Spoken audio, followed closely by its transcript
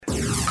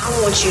I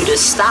want you to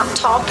stop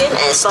talking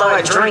and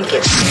start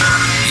drinking.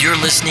 You're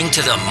listening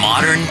to The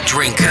Modern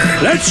Drinker.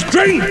 Let's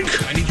drink!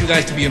 I need you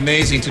guys to be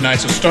amazing tonight,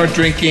 so start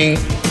drinking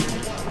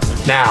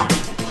now.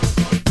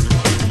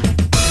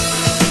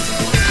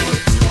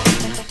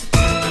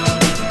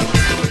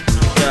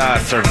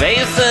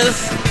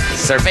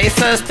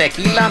 Cervezas,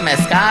 tequila,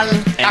 mezcal,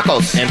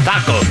 tacos. And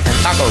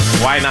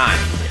tacos. Why not?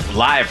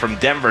 Live from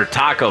Denver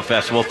Taco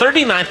Festival,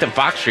 39th and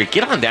Fox Street.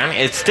 Get on down.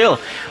 It's still,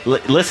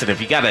 listen,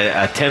 if you got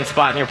a 10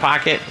 spot in your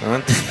pocket,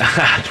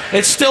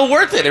 it's still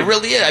worth it. It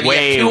really is. I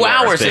mean, 2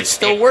 hours, it's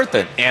still worth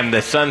it. And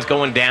the sun's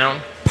going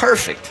down.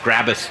 Perfect.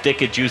 Grab a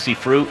stick of juicy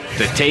fruit.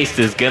 The taste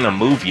is going to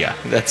move you.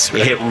 That's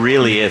right. It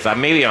really is.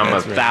 Maybe I'm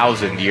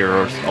 1,000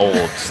 years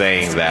old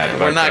saying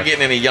that. We're not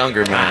getting any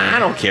younger, man. I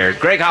don't care.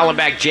 Greg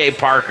Hollenbeck, Jay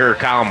Parker,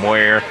 Kyle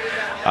Moyer,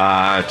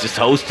 just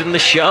hosting the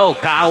show.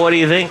 Kyle, what do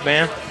you think,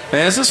 man?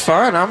 Man, this is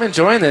fun. I'm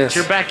enjoying this. It's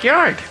your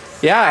backyard.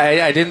 Yeah,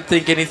 I didn't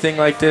think anything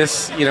like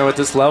this, at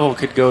this level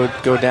could go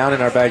down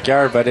in our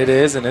backyard, but it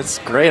is, and it's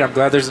great. I'm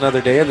glad there's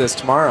another day of this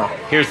tomorrow.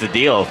 Here's the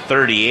deal,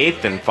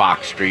 38th and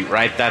Fox Street,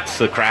 right? That's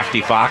the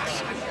Crafty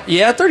Fox?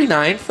 Yeah,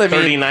 39th.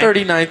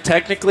 39th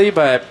technically,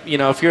 but,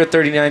 if you're at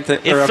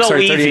 39th... It's so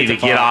easy to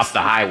get off the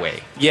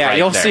highway. Yeah, right,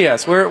 you'll see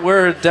us.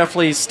 We're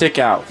definitely stick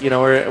out.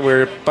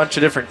 We're a bunch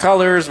of different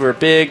colors. We're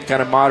big,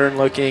 kind of modern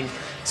looking.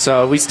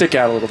 So we stick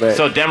out a little bit.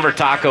 So Denver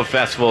Taco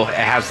Festival,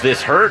 has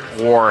this hurt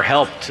or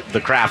helped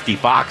the Crafty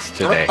Fox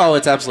today? Oh,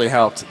 it's absolutely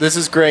helped. This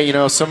is great.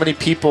 So many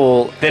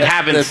people that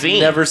haven't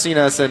never seen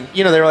us, and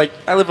they're like,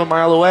 I live a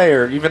mile away,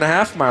 or even a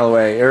half mile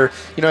away, or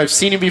I've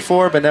seen you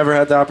before, but never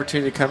had the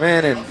opportunity to come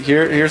in, and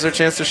here's our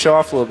chance to show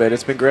off a little bit.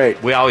 It's been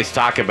great. We always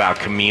talk about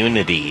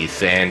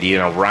communities, and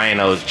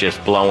Rhino's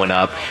just blowing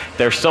up.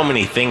 There's so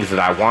many things that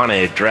I want to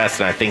address,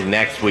 and I think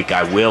next week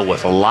I will,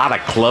 with a lot of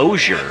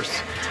closures.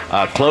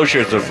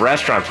 Closures of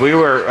restaurants. We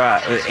were,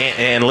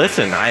 and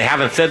listen, I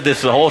haven't said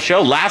this the whole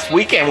show. Last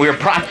weekend, we were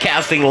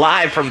broadcasting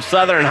live from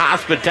Southern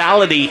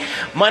Hospitality.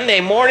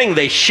 Monday morning,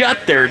 they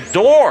shut their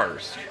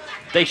doors.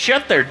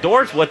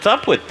 What's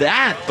up with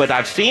that? But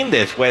I've seen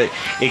this. Where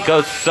it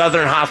goes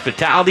Southern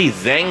Hospitality,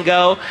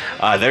 Zengo.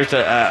 There's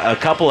a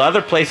couple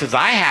other places.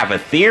 I have a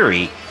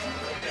theory.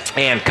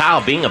 And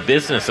Kyle, being a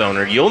business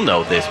owner, you'll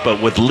know this, but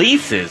with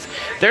leases,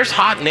 there's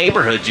hot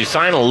neighborhoods. You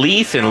sign a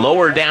lease in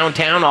lower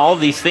downtown, all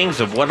these things.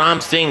 Of what I'm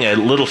seeing, a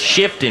little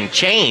shift and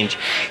change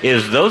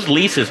is those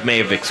leases may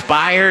have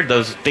expired.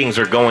 Those things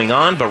are going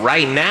on, but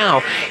right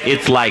now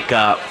it's like,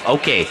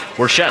 okay,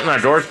 we're shutting our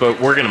doors,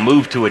 but we're going to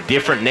move to a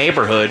different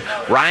neighborhood.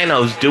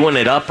 Rhino's doing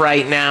it up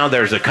right now.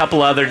 There's a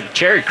couple other,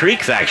 Cherry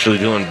Creek's actually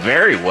doing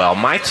very well,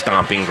 my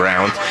stomping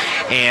grounds.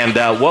 And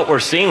what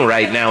we're seeing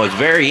right now is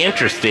very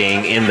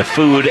interesting in the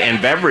food and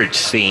beverage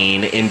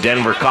scene in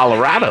Denver,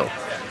 Colorado.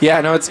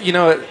 Yeah, no, it's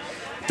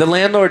the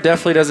landlord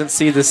definitely doesn't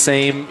see the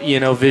same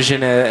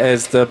vision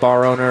as the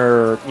bar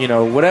owner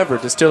or whatever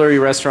distillery,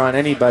 restaurant,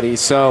 anybody.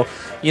 So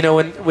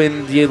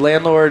when the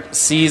landlord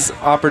sees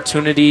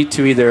opportunity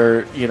to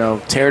either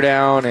tear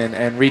down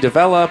and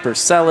redevelop or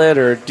sell it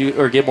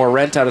or get more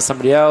rent out of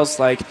somebody else,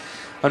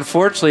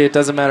 unfortunately, it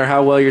doesn't matter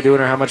how well you're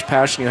doing or how much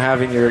passion you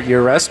have in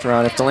your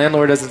restaurant. If the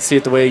landlord doesn't see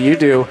it the way you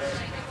do,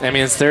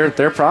 it's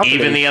their property.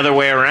 Even the other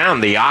way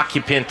around. The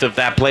occupant of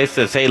that place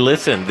says, hey,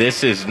 listen,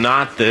 this is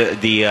not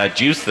the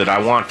juice that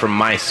I want from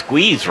my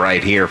squeeze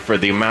right here for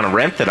the amount of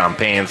rent that I'm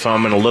paying, so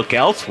I'm going to look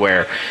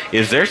elsewhere.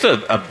 There's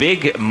a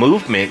big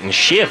movement and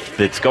shift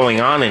that's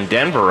going on in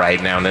Denver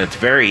right now, and it's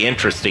very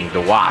interesting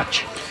to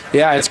watch.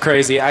 Yeah, it's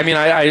crazy.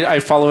 I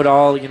follow it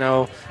all,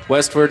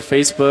 Westward,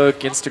 Facebook,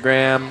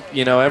 Instagram,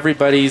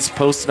 everybody's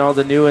posting all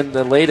the new and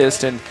the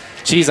latest. And,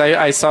 geez,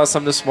 I saw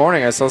some this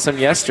morning. I saw some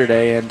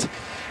yesterday, and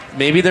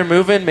maybe they're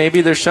moving,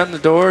 maybe they're shutting the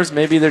doors,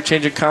 maybe they're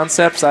changing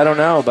concepts. I don't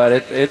know, but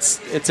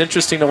it's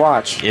interesting to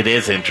watch. It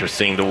is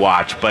interesting to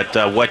watch, but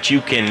what you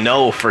can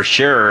know for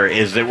sure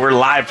is that we're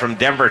live from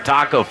Denver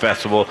Taco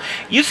Festival.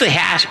 Use the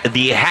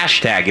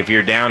hashtag if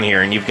you're down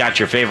here and you've got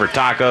your favorite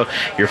taco,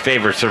 your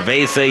favorite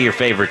cerveza, your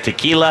favorite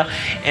tequila,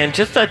 and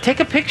just take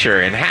a picture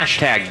and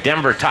hashtag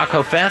Denver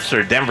Taco Fest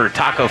or Denver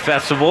Taco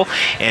Festival,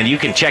 and you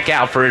can check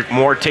out for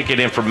more ticket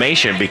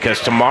information, because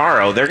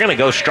tomorrow they're going to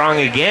go strong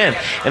again,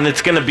 and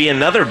it's going to be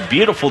another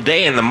beautiful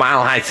day in the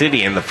Mile High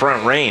City in the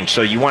Front Range.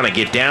 So you want to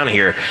get down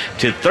here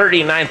to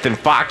 39th and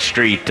Fox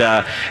Street.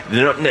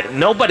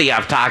 Nobody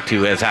I've talked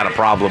to has had a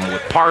problem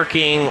with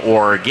parking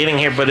or getting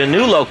here, but a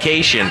new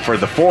location for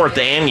the 4th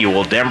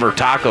annual Denver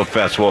Taco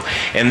Festival,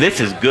 and this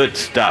is good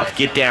stuff.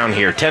 Get down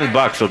here.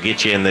 $10 will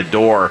get you in the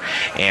door,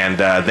 and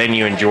then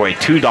you enjoy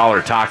 $2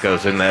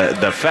 tacos. And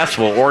the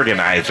festival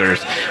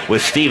organizers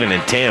with Steven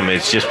and Tim,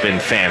 it's just been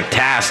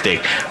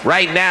fantastic.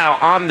 Right now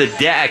on the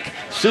deck,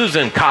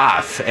 Susan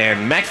Coss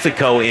and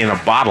Mexico in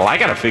a bottle. I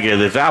got to figure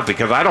this out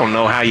because I don't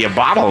know how you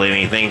bottle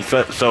anything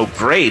so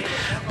great.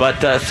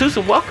 But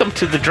Susan, welcome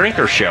to the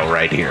Drinker Show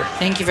right here.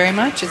 Thank you very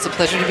much. It's a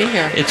pleasure to be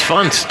here. It's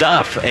fun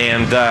stuff.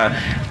 And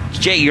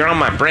Jay, you're on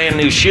my brand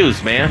new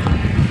shoes, man.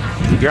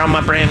 You're on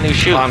my brand new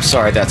shoe. Oh, I'm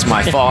sorry, that's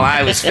my fault.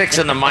 I was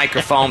fixing the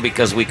microphone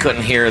because we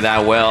couldn't hear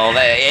that well,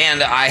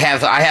 and I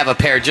have a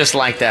pair just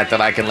like that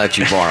I can let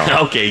you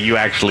borrow. Okay, you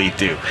actually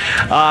do.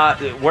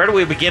 Where do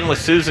we begin with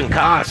Susan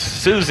Coss?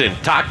 Susan,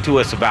 talk to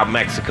us about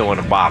Mexico in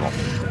a Bottle.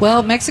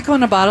 Well, Mexico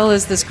in a Bottle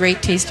is this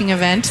great tasting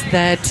event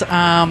that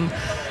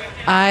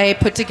I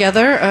put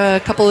together a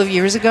couple of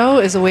years ago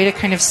as a way to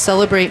kind of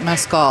celebrate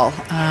mezcal.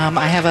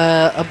 I have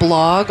a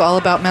blog all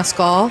about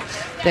mezcal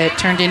that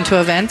turned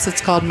into events. It's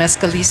called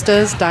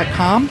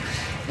Mezcalistas.com.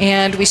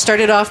 And we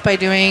started off by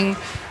doing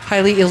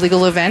highly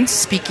illegal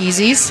events,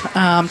 speakeasies,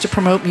 to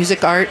promote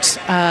music, art,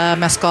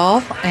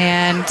 mezcal,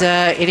 and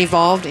it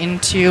evolved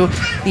into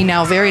the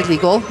now very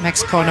legal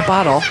Mexico in a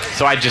Bottle.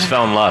 So I just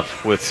fell in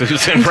love with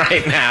Susan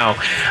right now.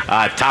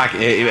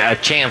 A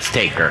chance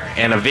taker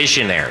and a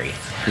visionary.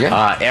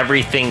 Yeah.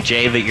 Everything,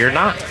 Jay, that you're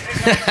not,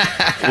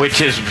 which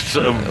is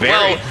very.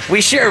 Well,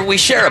 we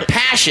share a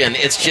passion.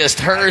 It's just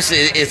hers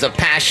is a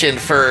passion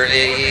for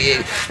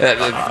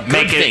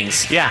good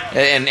things. Yeah,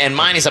 and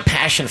mine is a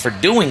passion for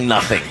doing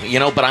nothing.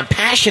 But I'm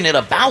passionate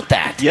about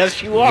that.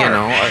 Yes, you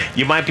are.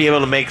 You might be able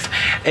to make.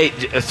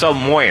 So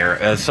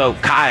Moyer, so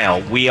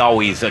Kyle, we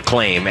always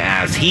acclaim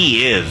as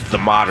he is the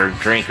modern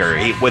drinker.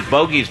 With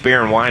Bogey's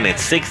Beer and Wine at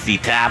 60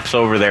 taps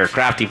over there,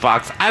 Crafty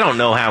Fox. I don't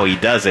know how he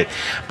does it,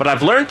 but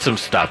I've learned some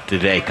stuff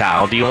today,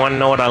 Kyle. Do you want to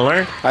know what I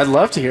learned? I'd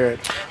love to hear it.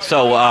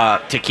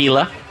 So,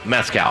 tequila,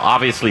 mezcal,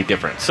 obviously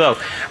different. So,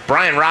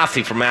 Brian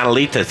Rossi from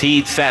Adelitas,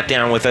 he sat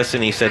down with us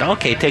and he said,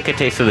 okay, take a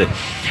taste of it.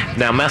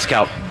 Now,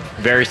 mezcal,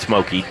 very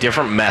smoky,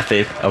 different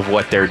method of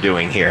what they're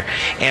doing here.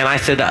 And I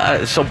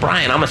said, so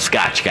Brian, I'm a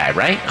Scotch guy,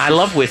 right? I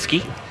love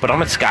whiskey, but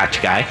I'm a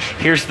Scotch guy.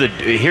 Here's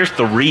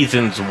the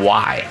reasons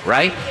why,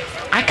 right?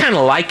 I kind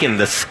of liken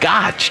the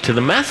Scotch to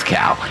the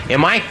mezcal.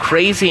 Am I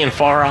crazy and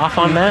far off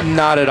on that?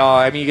 Not at all.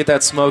 I mean, you get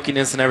that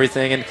smokiness and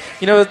everything. And,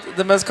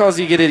 the mezcals,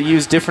 you get to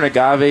use different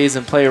agaves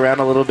and play around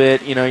a little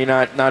bit. You're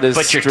not as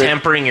But you're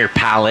tempering your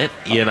palate,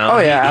 Oh,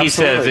 yeah, He absolutely.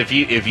 says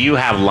if you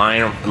have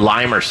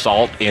lime or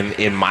salt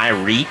in my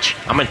reach,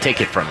 I'm going to take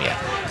it from you.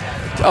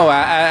 Oh,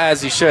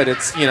 as you should.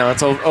 It's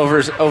it's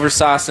over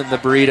saucing the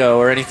burrito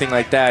or anything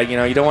like that.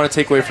 You don't want to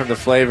take away from the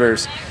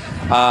flavors.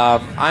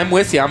 I'm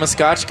with you. I'm a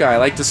Scotch guy. I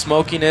like the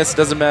smokiness. It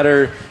doesn't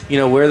matter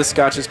where the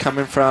Scotch is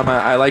coming from.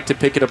 I like to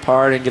pick it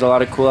apart and get a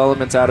lot of cool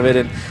elements out of it.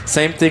 And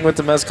same thing with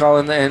the mezcal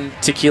and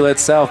tequila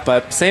itself.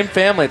 But same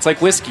family. It's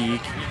like whiskey.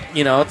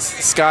 It's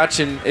Scotch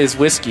and is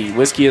whiskey.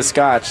 Whiskey is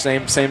Scotch.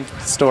 Same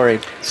story.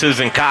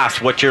 Susan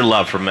Coss, what's your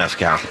love for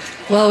mezcal?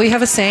 Well, we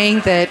have a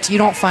saying that you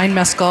don't find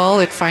mezcal,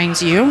 it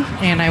finds you.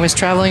 And I was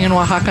traveling in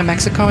Oaxaca,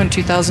 Mexico in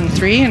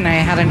 2003, and I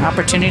had an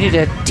opportunity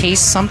to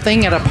taste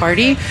something at a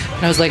party.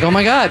 And I was like, oh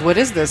my God, what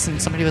is this?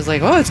 And somebody was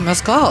like, oh, it's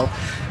mezcal.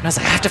 And I was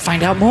like, I have to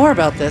find out more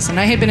about this. And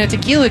I had been a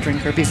tequila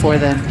drinker before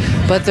then.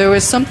 But there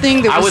was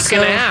something that was I was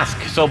going to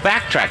ask. So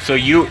backtrack. So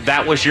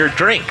that was your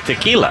drink,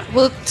 tequila.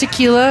 Well,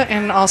 tequila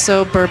and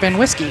also bourbon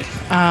whiskey.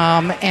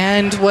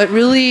 And what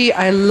really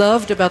I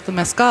loved about the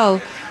mezcal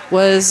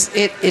was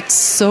it's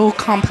so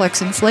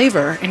complex in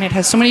flavor, and it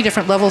has so many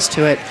different levels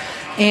to it.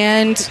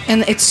 And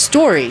its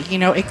story,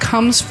 it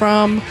comes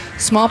from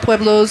small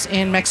pueblos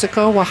in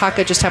Mexico.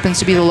 Oaxaca just happens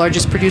to be the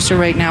largest producer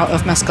right now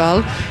of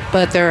mezcal,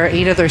 but there are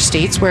 8 other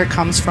states where it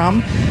comes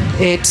from.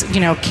 It,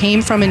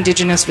 came from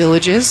indigenous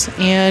villages,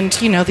 and,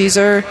 these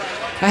are...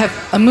 I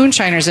have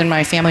moonshiners in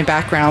my family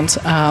background.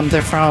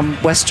 They're from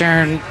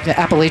western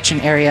Appalachian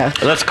area.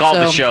 Let's call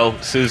the show.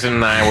 Susan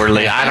and I were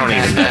late. I don't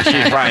even know.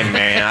 She's probably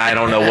married. I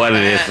don't know what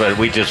it is, but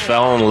we just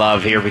fell in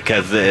love here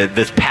because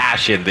this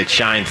passion that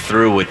shines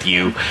through with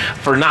you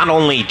for not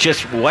only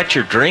just what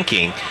you're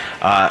drinking,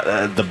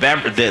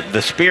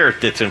 the spirit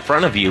that's in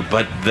front of you,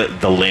 but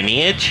the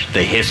lineage,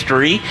 the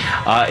history,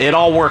 it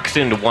all works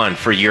into one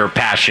for your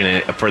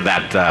passion for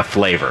that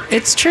flavor.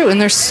 It's true, and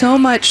there's so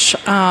much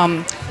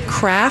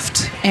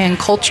craft and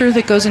culture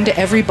that goes into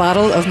every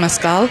bottle of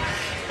mezcal.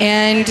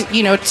 And,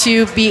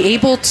 to be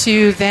able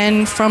to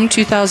then, from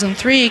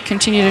 2003,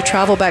 continue to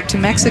travel back to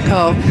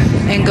Mexico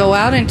and go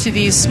out into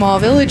these small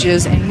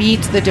villages and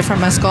meet the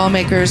different mezcal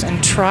makers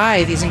and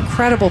try these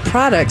incredible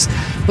products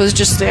was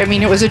just,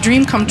 it was a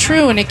dream come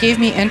true, and it gave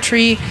me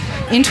entry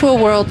into a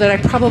world that I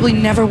probably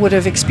never would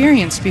have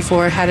experienced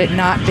before had it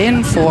not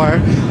been for,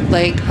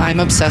 I'm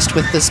obsessed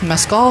with this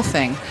mezcal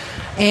thing.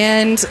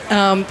 And,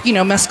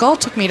 mezcal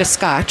took me to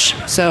Scotch.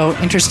 So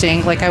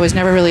interesting. I was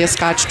never really a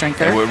Scotch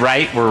drinker. We're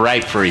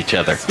right for each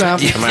other.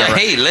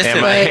 Hey,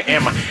 listen.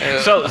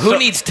 So who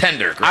needs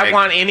tender, Greg? I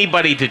want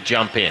anybody to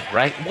jump in,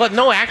 right? Well,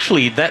 no,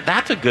 actually,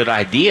 that's a good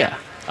idea.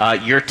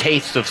 Your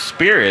taste of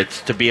spirits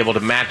to be able to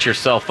match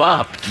yourself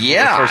up.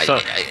 Yeah,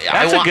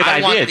 that's a good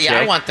idea,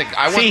 Jay.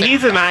 See,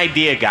 he's an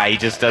idea guy. He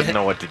just doesn't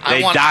know what to do.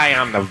 They die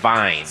on the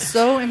vine.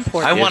 So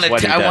important.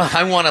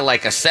 I want a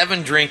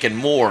 7-drink and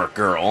more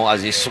girl.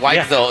 As you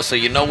swipe those, so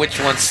you know which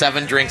one's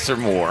 7 drinks or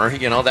more.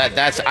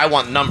 That's. I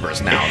want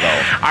numbers now,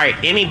 though. All right,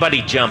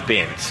 anybody jump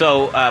in.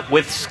 So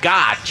with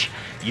Scotch,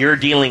 you're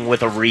dealing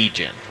with a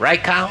region,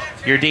 right, Kyle?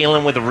 You're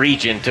dealing with a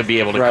region to be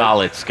able to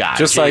call it Scotch.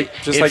 Just like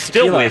it's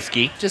still tequila.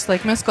 whiskey. Just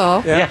like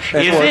Mezcal. Yeah.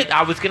 Is it?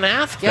 I was going to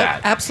ask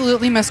that.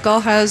 Absolutely. Mezcal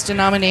has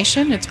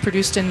denomination. It's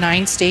produced in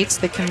 9 states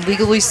that can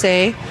legally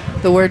say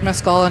the word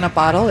Mezcal in a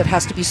bottle. It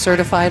has to be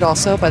certified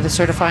also by the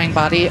certifying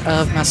body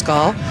of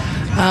Mezcal.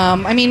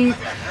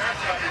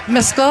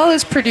 Mezcal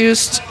is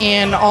produced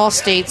in all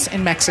states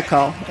in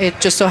Mexico. It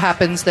just so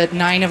happens that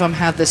 9 of them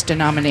have this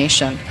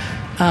denomination.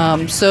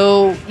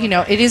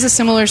 It is a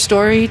similar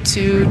story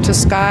to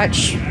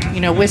Scotch,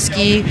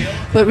 whiskey,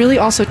 but really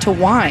also to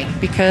wine,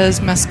 because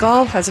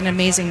Mezcal has an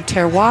amazing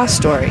terroir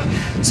story.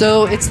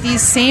 So it's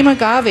these same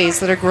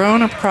agaves that are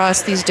grown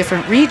across these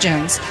different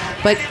regions,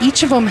 but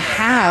each of them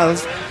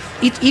have...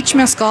 Each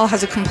Mezcal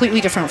has a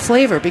completely different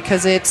flavor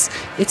because it's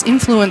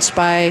influenced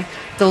by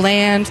the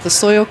land, the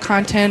soil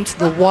content,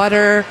 the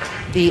water,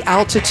 the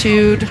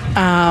altitude,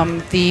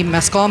 the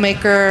Mezcal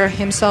maker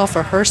himself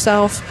or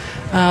herself.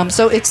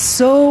 So it's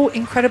so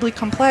incredibly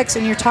complex,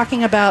 and you're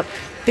talking about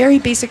very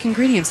basic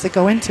ingredients that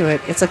go into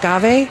it. It's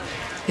agave,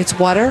 it's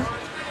water,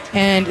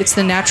 and it's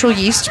the natural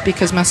yeast,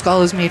 because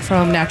Mezcal is made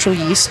from natural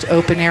yeast,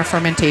 open air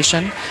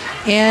fermentation.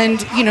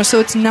 And, so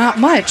it's not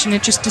much, and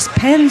it just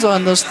depends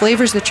on those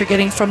flavors that you're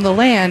getting from the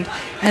land,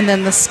 and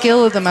then the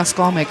skill of the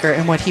Mezcal maker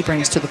and what he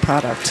brings to the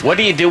product. What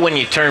do you do when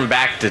you turn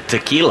back to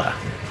tequila?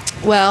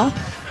 Well,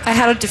 I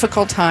had a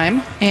difficult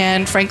time,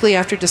 and frankly,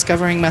 after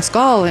discovering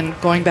Mezcal and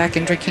going back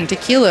and drinking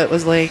tequila, it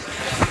was like,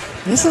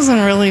 this isn't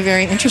really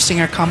very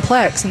interesting or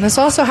complex. And this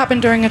also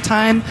happened during a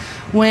time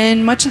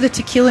when much of the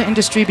tequila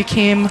industry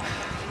became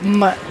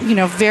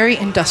very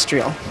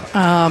industrial,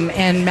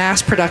 and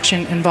mass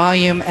production and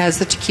volume as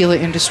the tequila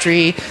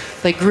industry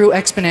grew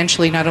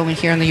exponentially, not only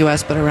here in the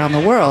U.S. but around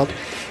the world.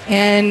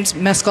 And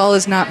Mezcal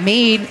is not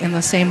made in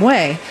the same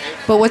way.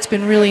 But what's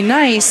been really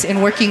nice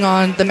in working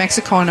on the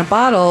Mexico in a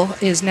bottle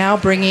is now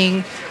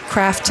bringing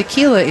craft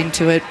tequila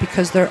into it,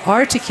 because there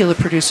are tequila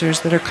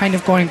producers that are kind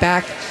of going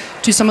back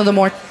to some of the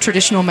more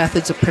traditional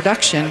methods of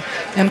production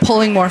and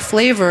pulling more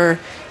flavor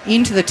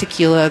into the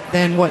tequila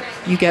than what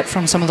you get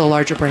from some of the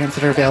larger brands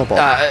that are available.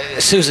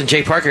 Susan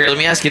J. Parker, let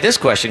me ask you this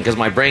question, because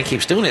my brain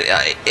keeps doing it.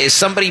 Is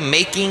somebody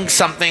making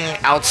something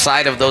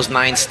outside of those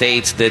 9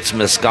 states that's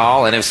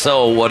Mezcal? And if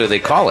so, what do they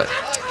call it?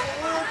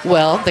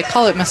 Well, they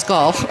call it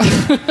Mezcal.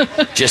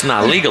 Just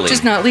not legally.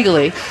 Just not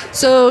legally.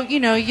 So,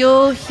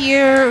 you'll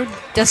hear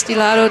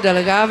destilado del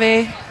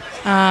agave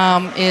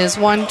is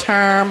one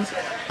term,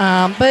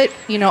 but,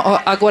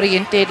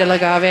 aguardiente del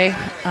agave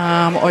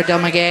or del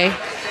maguey.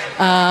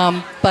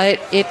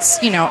 But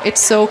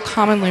it's so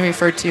commonly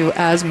referred to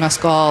as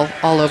Mezcal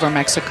all over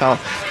Mexico.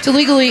 To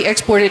legally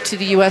export it to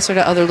the U.S. or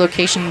to other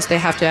locations, they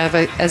have to have,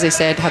 as I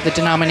said, have the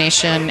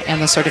denomination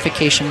and the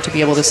certification to be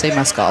able to say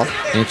Mezcal.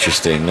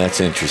 Interesting. That's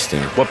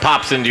interesting. What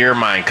pops into your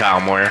mind, Kyle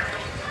Moyer?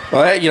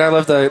 Well, I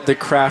love the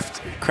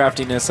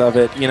craftiness of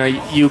it.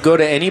 You go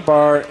to any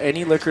bar,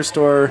 any liquor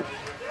store,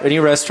 any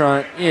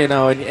restaurant,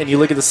 and you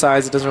look at the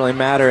size, it doesn't really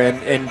matter,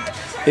 and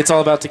it's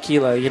all about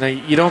tequila.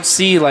 You don't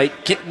see,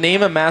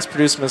 name a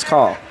mass-produced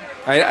Mezcal.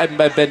 I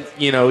bet,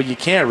 you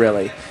can't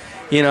really.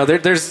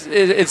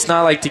 It's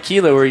not like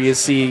tequila where you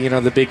see,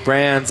 the big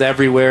brands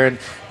everywhere and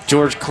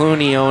George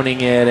Clooney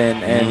owning it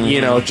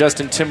and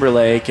Justin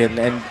Timberlake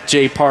and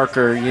Jay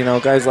Parker,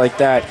 guys like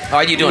that.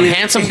 Are you doing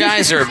handsome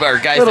guys or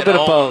guys little that bit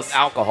of own both.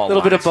 alcohol? A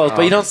little bit of both. Oh.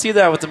 But you don't see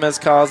that with the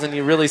Mezcals, and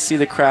you really see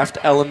the craft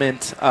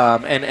element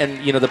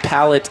and the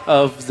palate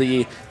of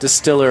the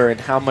distiller and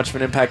how much of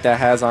an impact that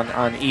has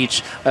on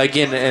each.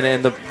 Again,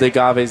 and the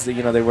agaves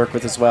that they work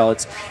with as well.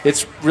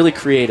 It's really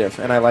creative,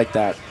 and I like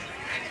that.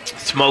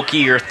 Smoky,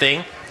 your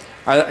thing?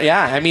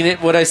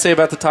 What I say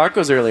about the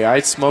tacos earlier. I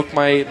smoke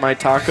my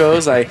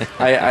tacos. I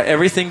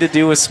everything to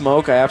do with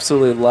smoke, I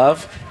absolutely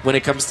love. When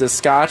it comes to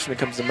Scotch, when it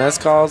comes to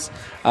Mezcals,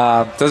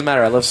 doesn't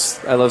matter. I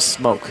love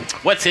smoke.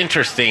 What's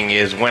interesting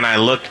is when I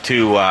look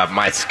to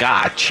my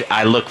Scotch,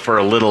 I look for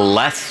a little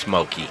less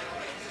smoky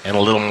and a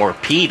little more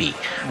peaty.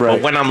 Right.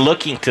 But when I'm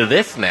looking to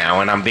this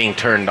now, and I'm being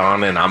turned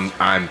on, and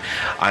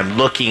I'm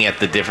looking at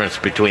the difference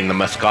between the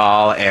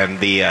Mezcal and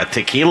the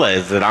tequila,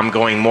 is that I'm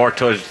going more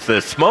towards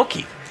the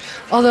smoky.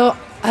 Although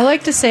I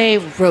like to say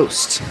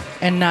roast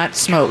and not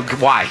smoke.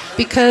 Why?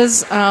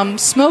 Because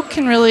smoke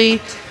can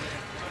really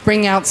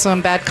bring out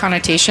some bad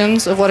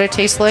connotations of what it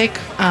tastes like.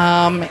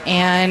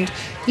 And,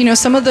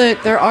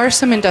 there are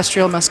some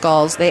industrial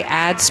mezcals. They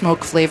add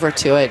smoke flavor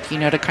to it,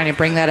 to kind of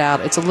bring that out.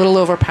 It's a little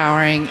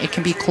overpowering. It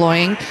can be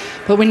cloying.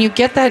 But when you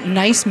get that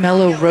nice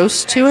mellow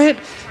roast to it,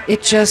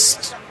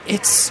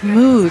 it's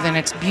smooth and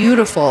it's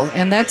beautiful.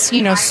 And that's,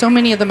 so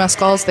many of the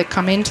mezcals that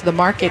come into the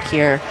market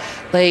here.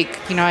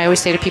 I always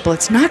say to people,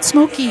 it's not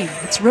smoky,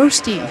 it's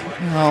roasty.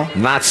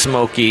 Not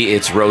smoky,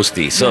 it's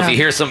roasty. So if you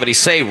hear somebody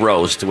say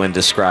roast when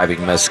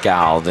describing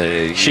Mezcal,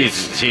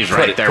 she's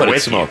right there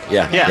with smoke. You.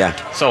 Yeah.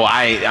 So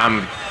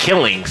I'm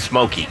killing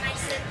smoky.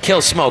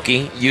 Kill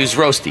smoky, use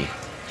roasty.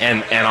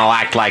 And I'll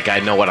act like I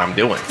know what I'm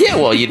doing. Yeah,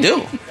 well, you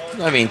do.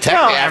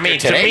 Technically,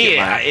 to me,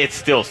 it's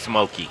still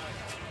smoky.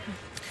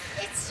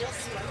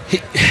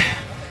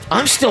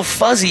 I'm still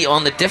fuzzy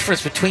on the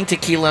difference between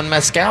tequila and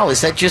mezcal.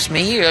 Is that just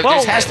me? Or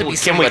Well, there has to be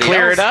can we somebody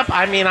clear else? it up?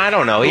 I mean, I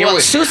don't know. Well,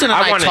 Susan and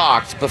I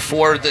talked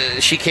before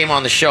she came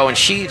on the show, and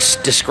she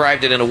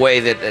described it in a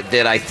way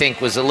that I think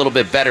was a little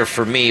bit better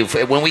for me.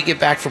 When we get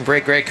back from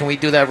break, Greg, can we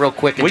do that real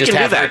quick? And We just can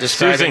do have her that.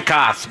 describe Susan it?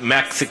 Coss,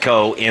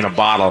 Mexico in a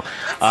bottle.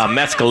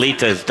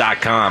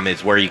 Mezcalitas.com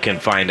is where you can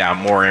find out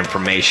more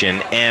information.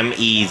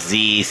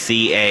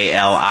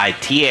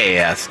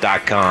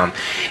 Mezcalitas.com.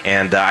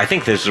 And I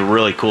think this is a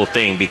really cool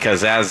thing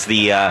because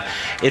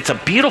it's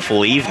a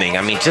beautiful evening.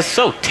 I mean, just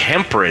so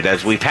temperate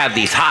as we've had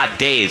these hot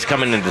days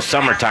coming into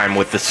summertime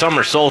with the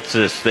summer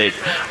solstice that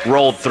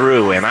rolled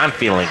through. And I'm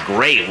feeling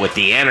great with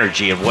the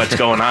energy of what's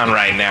going on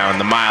right now in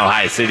the Mile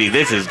High City.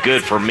 This is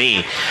good for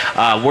me.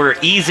 We're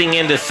easing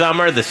into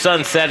summer. The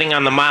sun's setting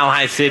on the Mile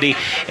High City,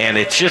 and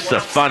it's just a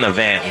fun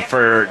event. And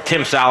for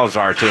Tim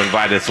Salazar to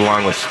invite us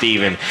along with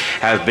Steven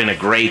has been a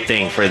great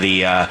thing for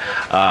the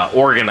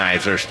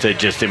organizers to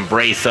just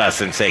embrace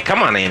us and say,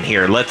 come on in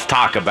here. Let's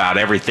talk about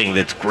everything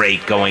that's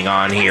great going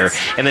on here.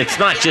 And it's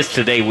not just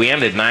today. We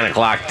ended 9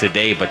 o'clock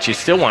today, but you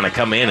still want to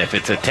come in. If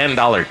it's a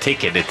 $10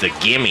 ticket, it's a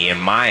gimme in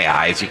my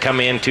eyes. You come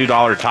in,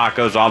 $2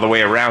 tacos all the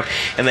way around,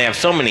 and they have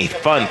so many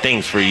fun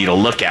things for you to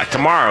look at.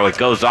 Tomorrow it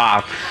goes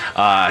off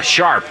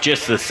sharp,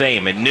 just the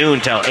same, at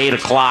noon till 8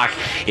 o'clock.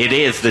 It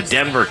is the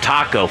Denver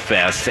Taco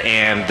Fest,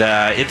 and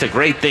it's a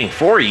great thing.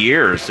 4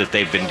 years that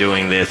they've been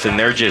doing this, and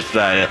they're just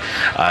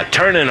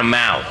turning them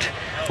out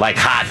like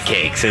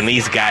hotcakes, and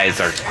these guys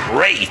are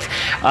great.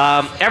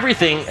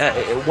 Everything,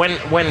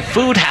 when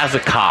food has a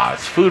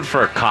cause, food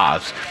for a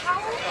cause,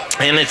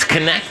 and it's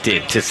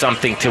connected to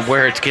something to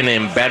where it's going to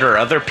better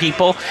other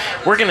people,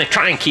 we're going to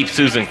try and keep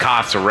Susan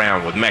Coss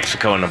around with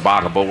Mexico in a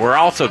Bottle, but we're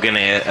also going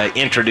to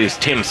introduce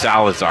Tim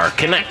Salazar,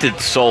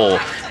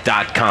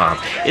 ConnectedSoul.com.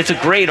 It's a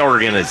great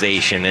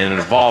organization, and it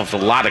involves a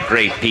lot of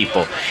great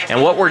people.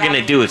 And what we're going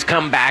to do is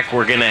come back.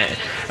 We're going to...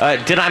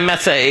 did I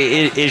mess up?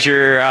 Is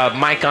your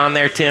mic on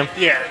there, Tim?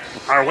 Yeah.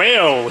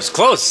 Arguello was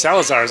close.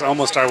 Salazar's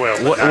almost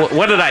Arguello.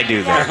 What did I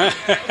do there?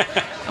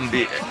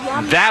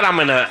 That I'm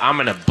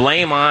gonna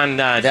blame on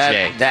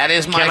Jay. That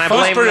is my Can I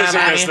fault. blame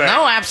that?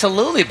 No,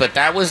 absolutely. But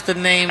that was the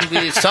name.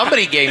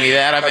 Somebody gave me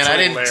that. I mean, I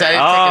didn't take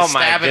a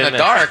stab in the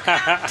dark.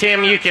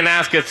 Tim, you can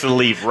ask us to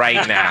leave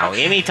right now.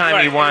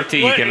 Anytime you want to,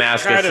 you can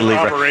ask us to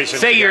leave.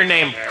 Say your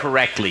name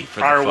correctly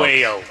for the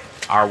Arguello.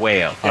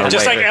 Arguello.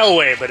 Just like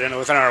Elway, but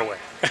with an R way.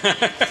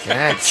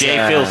 Jay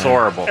feels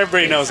horrible.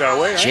 Everybody knows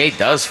Elway, right? Jay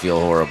does feel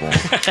horrible.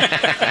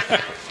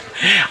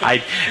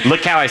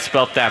 Look how I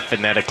spelt that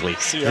phonetically.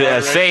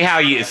 Say how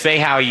you spell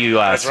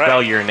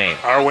right. your name.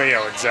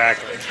 Arguello,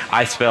 exactly.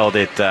 I spelled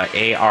it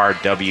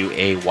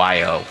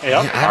Arwayo.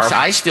 Yep.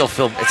 I still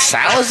feel it's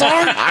Salazar.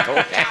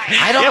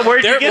 I don't. Yeah,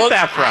 where'd you get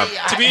that from?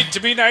 To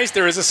be nice,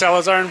 there is a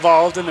Salazar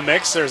involved in the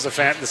mix. There's the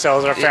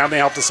Salazar family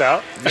helped us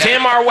out.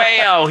 Tim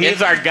Arwayo,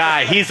 he's our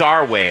guy. He's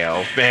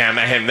Arwayo,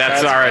 man.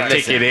 That's our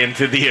ticket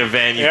into the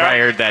event. You probably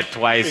heard that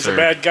twice. He's a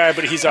bad guy,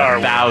 but he's our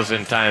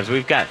 1,000 times.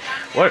 We've got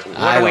what do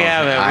we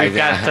have? We've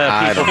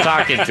got people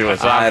talking to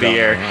us off the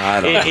air.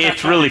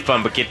 It's really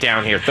fun, but get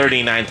down here,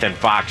 39th and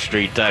Fox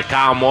Street.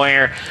 Kyle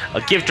Moyer,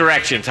 give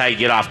directions how you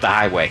get off the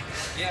highway.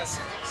 Yes.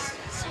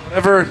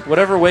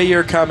 Whatever way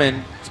you're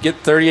coming, get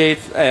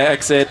 38th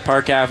exit,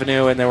 Park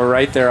Avenue, and then we're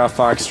right there off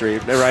Fox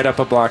Street. They're right up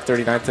a block,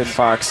 39th and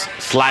Fox.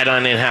 Slide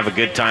on in, have a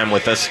good time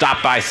with us.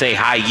 Stop by, say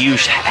hi,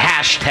 use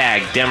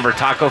hashtag Denver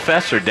Taco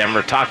Fest or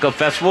Denver Taco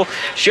Festival.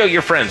 Show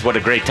your friends what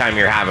a great time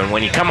you're having.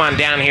 When you come on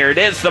down here, it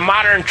is the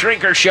Modern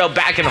Drinker Show,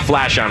 back in a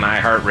flash on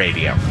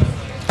iHeartRadio.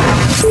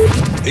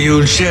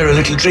 You'll share a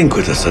little drink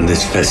with us on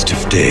this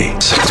festive day.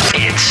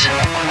 It's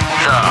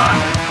the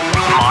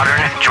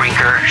Modern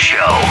Drinker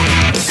Show.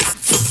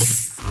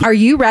 Are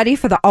you ready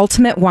for the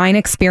ultimate wine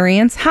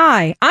experience?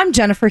 Hi, I'm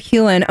Jennifer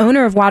Hewlin,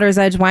 owner of Water's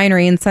Edge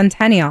Winery in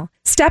Centennial.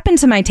 Step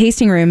into my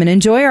tasting room and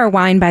enjoy our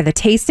wine by the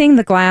tasting,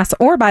 the glass,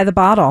 or by the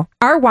bottle.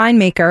 Our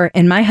winemaker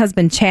and my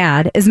husband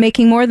Chad is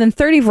making more than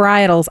 30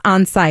 varietals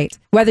on site.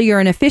 Whether you're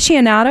an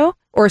aficionado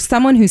or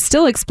someone who's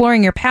still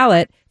exploring your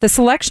palate, the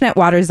selection at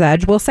Water's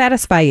Edge will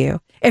satisfy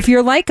you. If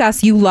you're like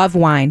us, you love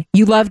wine.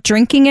 You love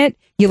drinking it.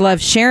 You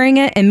love sharing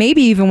it, and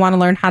maybe even want to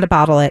learn how to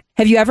bottle it.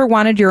 Have you ever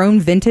wanted your own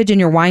vintage in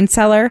your wine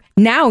cellar?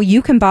 Now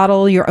you can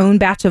bottle your own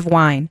batch of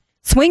wine.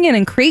 Swing in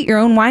and create your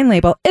own wine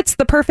label. It's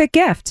the perfect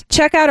gift.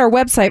 Check out our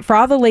website for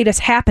all the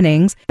latest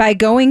happenings by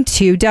going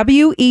to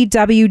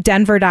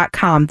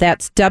wewdenver.com.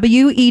 That's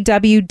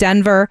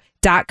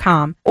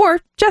wewdenver.com. Or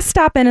just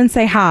stop in and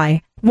say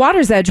hi.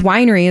 Water's Edge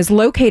Winery is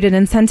located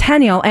in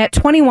Centennial at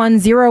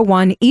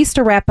 2101 East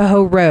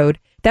Arapahoe Road.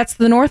 That's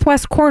the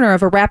northwest corner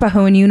of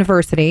Arapahoe and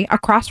University,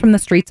 across from the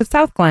streets of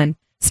South Glen.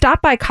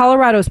 Stop by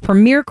Colorado's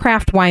premier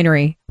craft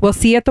winery. We'll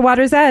see you at the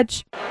Water's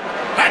Edge.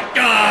 Hot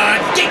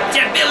dogs! Get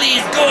your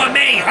Billy's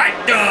Gourmet hot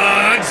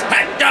dogs!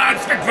 Hot dogs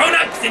for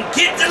grown-ups and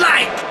kids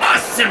alike!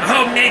 Awesome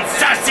homemade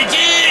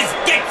sausages!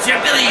 Get your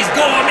Billy's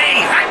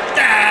Gourmet hot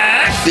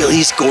dogs!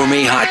 Billy's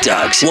Gourmet Hot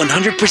Dogs.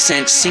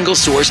 100%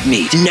 single-sourced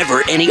meat.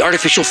 Never any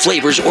artificial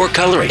flavors or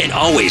coloring. And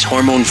always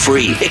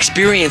hormone-free.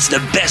 Experience the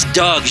best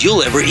dogs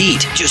you'll ever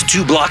eat. Just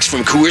 2 blocks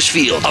from Coors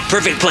Field. A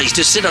perfect place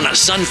to sit on a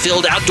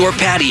sun-filled outdoor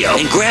patio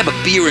and grab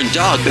a beer and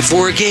dog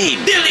before a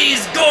game.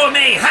 Billy's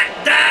Gourmet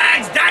Hot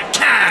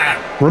Dogs.com.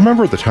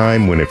 Remember the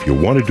time when if you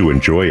wanted to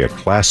enjoy a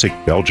classic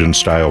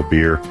Belgian-style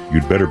beer,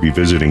 you'd better be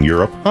visiting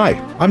Europe? Hi,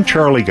 I'm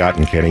Charlie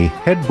Gottenkenny,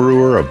 head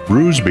brewer of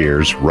Brews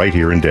Beers right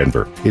here in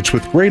Denver. It's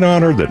with great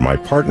honor that my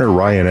partner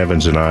Ryan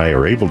Evans and I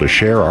are able to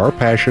share our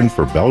passion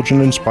for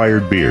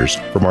Belgian-inspired beers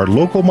from our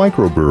local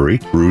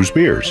microbrewery, Brews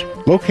Beers.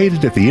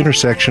 Located at the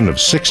intersection of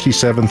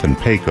 67th and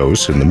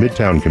Pecos in the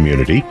Midtown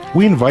community,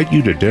 we invite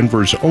you to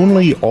Denver's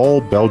only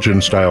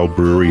all-Belgian-style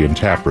brewery and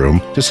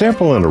taproom to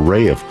sample an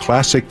array of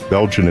classic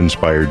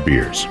Belgian-inspired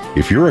beers.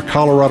 If you're a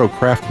Colorado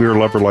craft beer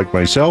lover like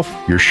myself,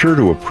 you're sure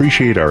to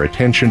appreciate our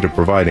attention to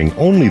providing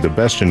only the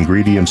best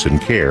ingredients and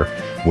care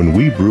when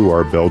we brew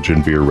our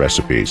Belgian beer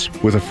recipes.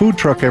 With a food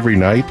truck every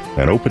night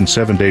and open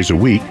 7 days a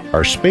week,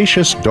 our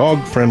spacious,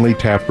 dog-friendly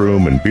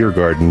taproom and beer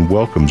garden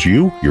welcomes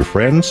you, your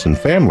friends, and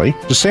family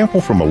to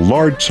sample from a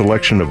large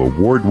selection of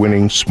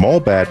award-winning,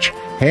 small-batch,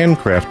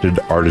 handcrafted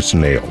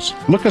artisan ales.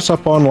 Look us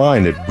up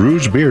online at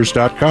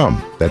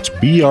brewsbeers.com. That's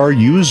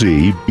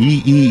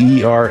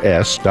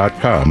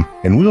BRUZBEERS.com,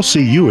 and we'll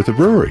see you at the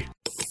brewery.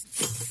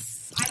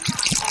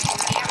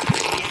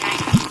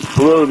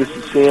 Hello, this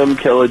is Sam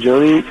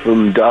Calagione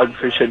from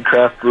Dogfish Head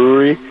Craft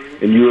Brewery,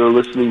 and you are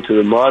listening to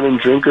The Modern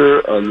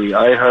Drinker on the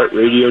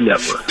iHeartRadio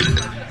Network.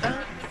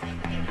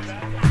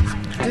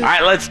 All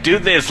right, let's do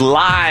this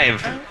live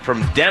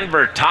from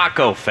Denver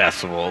Taco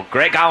Festival.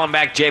 Greg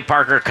Hollenbeck, Jay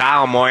Parker,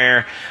 Kyle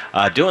Moyer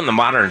doing the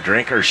Modern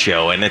Drinker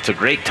Show, and it's a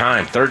great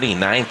time.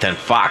 39th and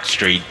Fox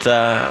Street.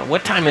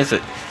 What time is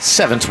it?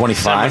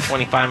 7:25.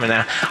 7:25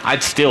 and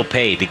I'd still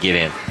pay to get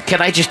in. Can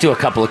I just do a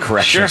couple of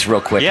corrections real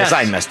quick? Because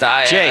I messed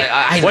up. Jay,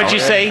 what'd you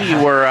say? You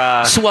were...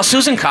 well,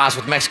 Susan Coss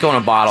with Mexico in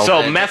a Bottle.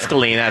 So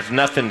mescaline has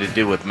nothing to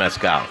do with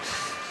mezcal.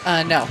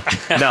 No. No.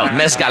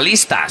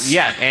 Mezcalistas.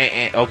 Yeah.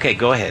 Okay,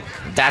 go ahead.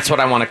 That's what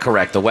I want to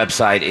correct. The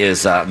website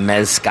is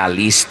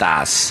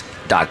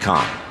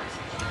mezcalistas.com.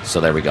 So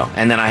there we go.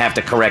 And then I have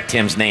to correct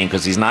Tim's name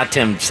because he's not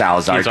Tim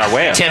Salazar. He's our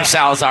way. Tim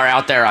Salazar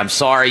out there. I'm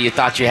sorry. You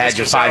thought you had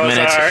your 5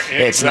 minutes.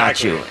 It's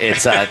not you.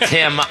 It's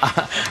Tim.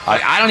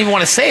 I don't even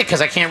want to say it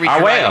because I can't read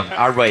Arguello.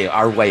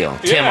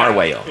 Tim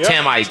Arguello. Yeah.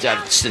 Tim, I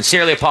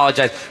sincerely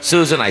apologize.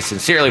 Susan, I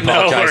sincerely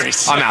apologize. No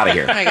worries. I'm out of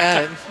here. Oh my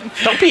God.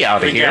 Don't be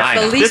out of here.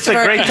 The least of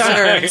our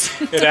concerns.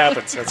 It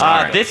happens. That's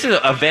all right. This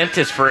event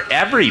is for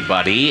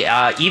everybody,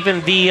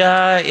 even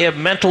the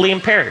mentally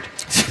impaired.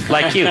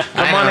 Like you.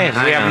 Come on in.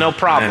 We have no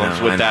problems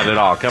with that at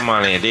all. Come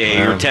on in.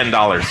 Your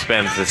 $10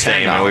 spends the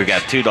same, and we've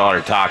got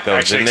 $2 tacos.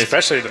 Actually,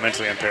 especially the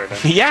mentally impaired.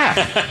 Yeah.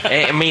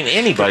 I mean,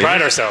 anybody. We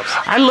pride ourselves.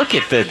 I look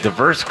at the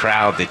diverse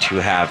crowd that you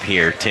have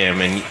here,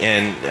 Tim,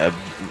 and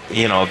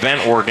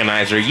event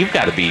organizer, you've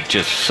got to be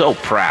just so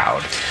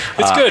proud.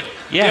 It's good.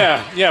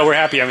 Yeah, we're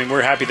happy. I mean,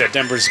 we're happy that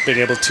Denver's been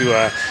able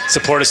to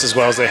support us as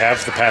well as they have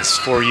for the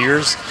past 4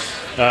 years.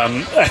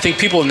 I think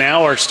people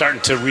now are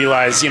starting to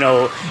realize,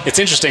 it's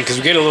interesting because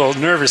we get a little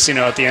nervous,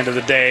 at the end of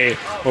the day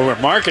when we're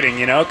marketing,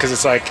 because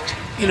it's like,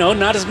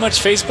 not as much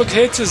Facebook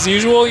hits as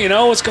usual,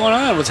 what's going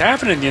on, what's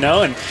happening,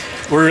 and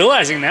we're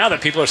realizing now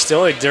that people are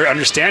still, they're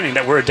understanding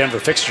that we're a Denver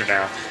fixture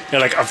now.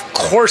 They're like, of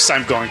course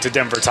I'm going to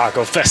Denver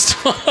Taco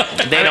Festival.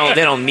 They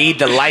don't need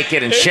to like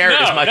it and share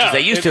it as much as they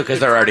used to because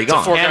they're already gone.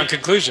 It's a foregone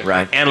conclusion.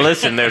 Right. And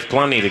listen, there's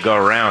plenty to go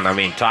around. I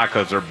mean,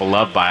 tacos are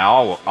beloved by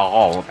all.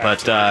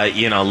 But,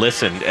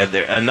 listen,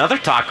 another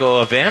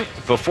taco event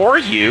before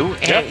you,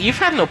 and you've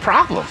had no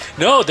problem.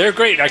 No, they're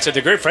great. Actually,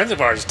 they're great friends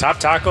of ours. Top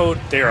Taco,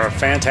 they are a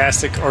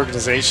fantastic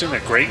organization, a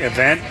great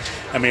event.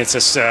 I mean, it's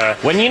just...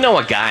 when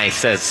a guy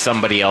says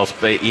somebody else,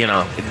 but,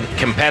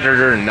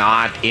 competitor,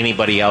 not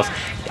anybody else...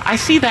 I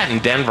see that in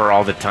Denver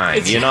all the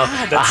time.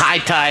 The high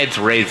tides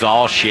raise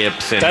all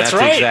ships, and that's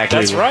right. Exactly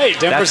that's right.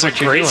 Denver's a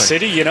great doing.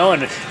 city,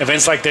 and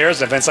events like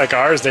theirs, events like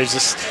ours,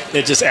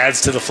 it just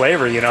adds to the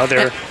flavor.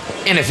 They're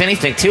and if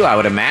anything, too, I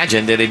would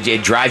imagine that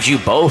it drives you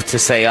both to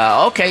say,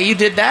 okay, you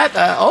did that,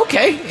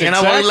 okay,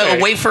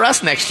 exactly. Wait for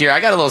us next year.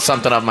 I got a little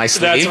something up my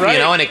sleeve, that's right.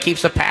 And it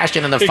keeps the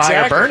passion and the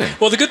fire burning.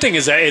 Well, the good thing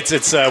is that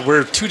it's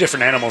we're two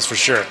different animals for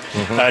sure.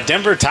 Mm-hmm.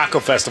 Denver Taco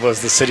Festival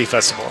is the city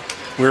festival.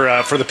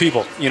 We're for the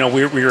people.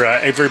 We're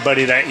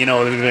everybody that they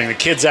bring the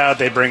kids out.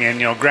 They bring in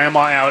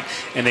grandma out,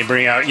 and they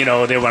bring out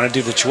they want to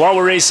do the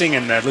Chihuahua racing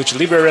and the Lucha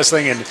Libre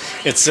wrestling, and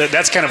it's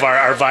that's kind of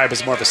our vibe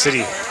is more of a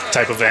city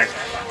type event.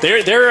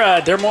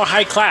 They're more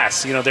high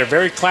class. They're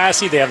very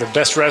classy. They have the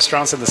best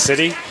restaurants in the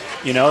city.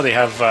 They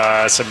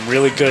have some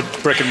really good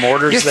brick and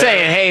mortars. You're there.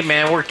 saying, hey,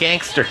 man, we're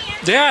gangster.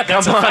 Yeah,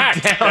 that's Come a on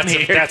fact. down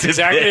here That's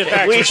exactly a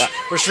fact.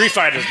 We're street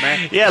fighters,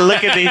 man. Yeah,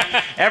 look at these.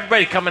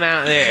 Everybody coming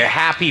out there,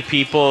 happy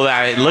people.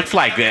 It looks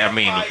like,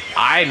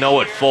 I know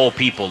what full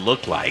people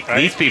look like.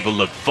 Right? These people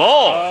look full.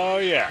 Oh,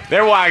 yeah.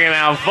 They're walking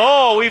out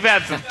full. We've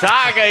had some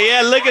tacos.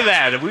 Yeah, look at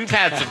that. We've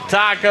had some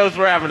tacos.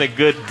 We're having a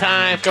good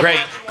time. Great.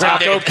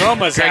 Taco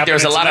comas. Greg,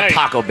 there's a lot of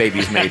taco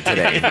babies made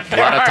today. A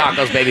lot of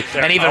tacos, baby.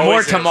 And even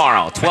more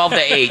tomorrow. 12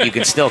 to 8, you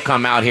can still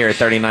come out here at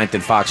 39th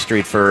and Fox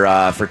Street for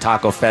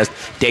Taco Fest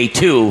Day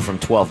 2 from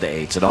 12 to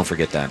 8. So don't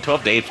forget that.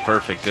 12 to 8 is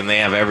perfect, and they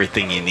have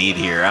everything you need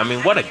here. I mean,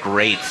 what a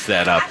great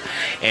setup.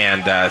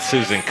 And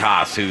Susan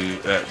Coss, who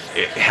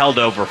held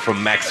over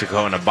from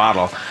Mexico in a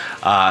bottle,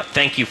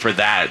 thank you for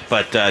that.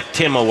 But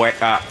Tim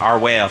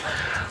Arwale,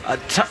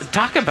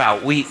 talk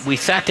about, we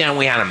sat down,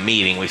 we had a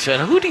meeting. We said,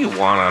 who do you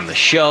want on the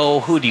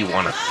show? Who do you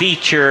want to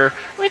feature?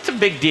 I mean, it's a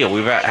big deal.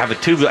 We have a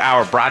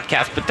 2-hour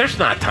broadcast, but there's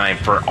not time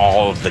for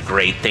all of the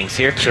great things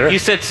here. Sure. You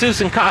said,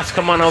 Susan Coss,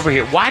 come on over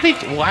here. Why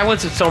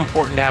was it so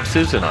important to have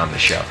Susan on the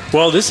show?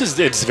 Well,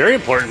 it's very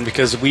important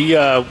because we've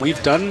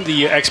done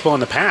the expo in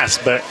the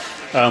past, but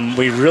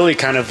we really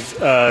kind of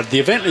the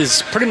event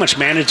is pretty much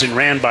managed and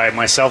ran by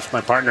myself,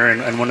 my partner,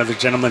 and one of the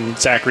gentlemen,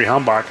 Zachary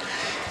Hombach.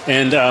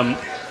 And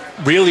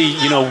really,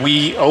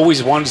 we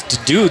always wanted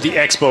to do the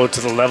expo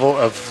to the level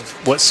of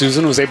what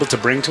Susan was able to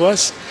bring to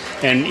us.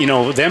 And,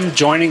 them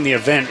joining the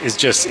event is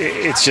just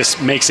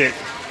makes it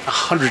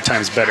 100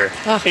 times better.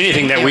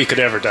 Anything that we could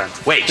ever done.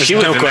 Wait, she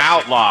was an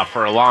outlaw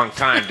for a long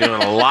time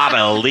doing a lot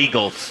of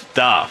illegal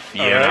stuff,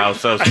 you know.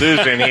 So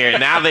Susan here,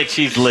 now that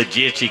she's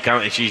legit,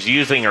 she's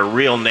using her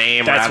real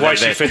name. That's why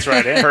she fits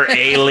right in. Her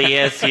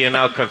alias,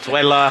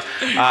 Consuela,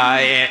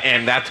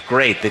 and that's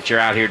great that you're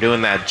out here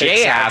doing that.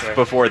 Jay asked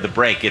before the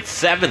break. It's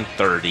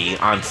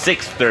 7:30 on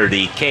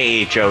 630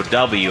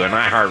 KHOW, an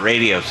iHeart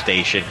radio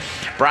station,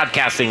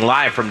 broadcasting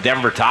live from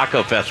Denver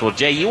Taco Festival.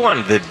 Jay, you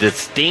wanted the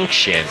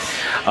distinction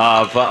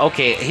of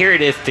okay, here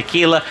it is,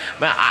 tequila.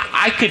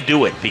 I could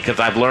do it because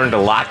I've learned a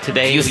lot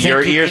today.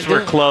 Your ears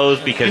were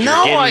closed because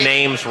you're getting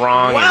names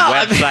wrong and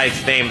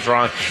websites names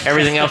wrong,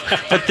 everything else.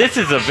 But this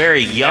is a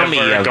very yummy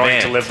event.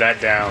 Going to live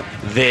that down.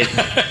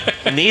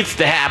 That needs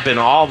to happen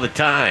all the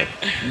time.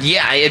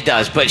 Yeah, it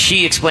does. But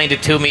she explained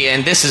it to me,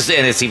 and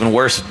it's even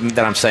worse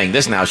that I'm saying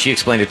this now. She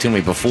explained it to me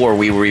before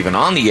we were even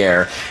on the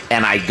air,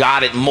 and I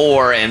got it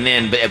more. And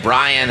then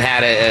Brian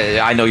had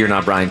I know you're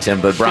not Brian, Tim,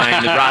 but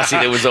Brian Rossi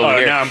that was over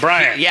here. No, I'm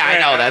Brian. Yeah, I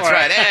know. That's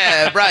right.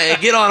 Yeah, Brian,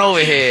 get on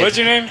over here. What's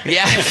your name?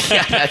 Yeah,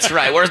 that's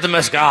right. Where's the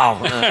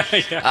mezcal?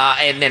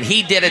 And then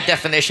he did a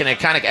definition,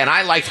 and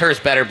I liked hers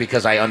better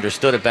because I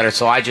understood it better.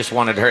 So I just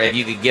wanted her. If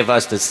you could give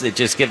us a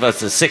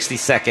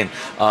 60-second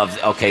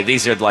of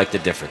these are like the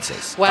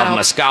differences of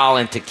mezcal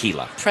and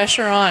tequila.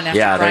 Pressure on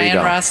after Brian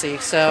Rossi.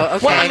 So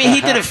okay. Well, I mean,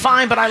 he did it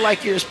fine, but I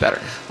like yours better.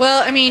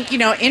 Well, I mean,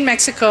 in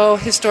Mexico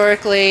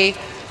historically,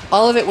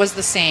 all of it was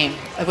the same.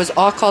 It was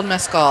all called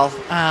mezcal,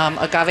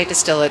 agave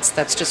distillates.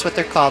 That's just what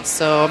they're called.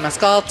 So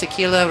mezcal,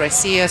 tequila,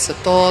 raicilla,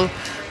 sotol.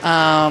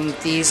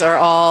 These are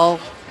all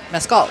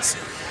mezcals.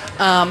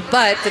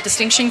 But the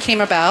distinction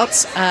came about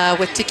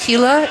with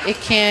tequila. It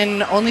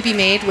can only be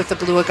made with the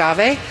blue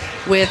agave.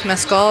 With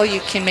mezcal, you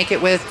can make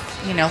it with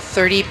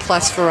 30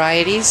 plus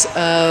varieties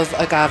of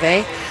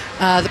agave.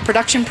 The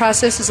production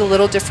process is a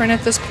little different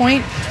at this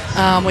point.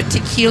 With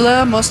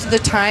tequila, most of the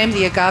time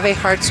the agave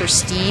hearts are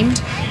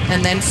steamed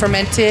and then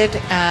fermented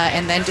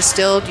and then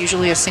distilled,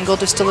 usually a single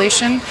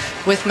distillation.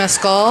 With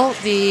mezcal,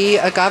 the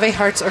agave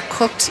hearts are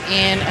cooked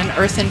in an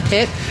earthen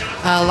pit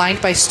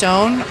lined by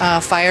stone,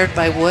 fired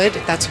by wood.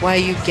 That's why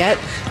you get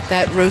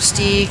that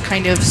roasty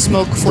kind of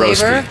smoke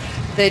flavor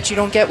that you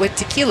don't get with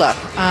tequila.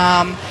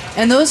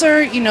 And those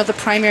are, the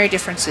primary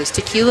differences.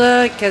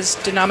 Tequila has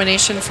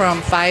denomination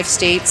from 5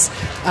 states,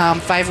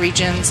 5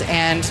 regions,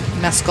 and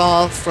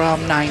mezcal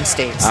from 9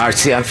 states.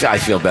 See, I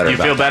feel better. You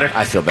feel better?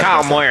 I feel better.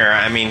 Kyle Moyer,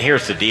 I mean,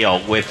 here's the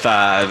deal. With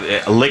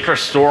a liquor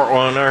store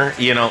owner,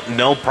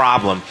 no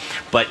problem.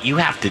 But you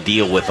have to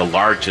deal with a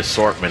large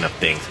assortment of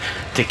things.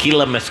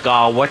 Tequila,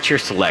 mezcal, what's your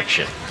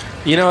selection?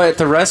 At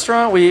the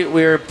restaurant,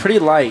 we're pretty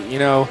light,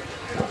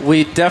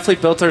 We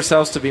definitely built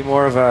ourselves to be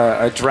more of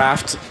a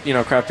draft,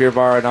 craft beer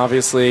bar, and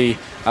obviously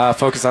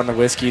focus on the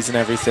whiskeys and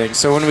everything.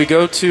 So when we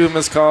go to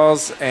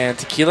mezcals and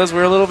tequilas,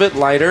 we're a little bit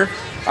lighter.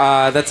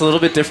 That's a little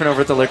bit different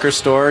over at the liquor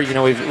store.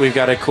 We've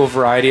got a cool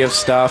variety of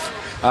stuff.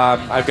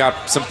 I've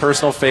got some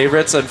personal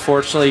favorites.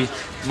 Unfortunately,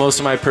 most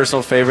of my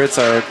personal favorites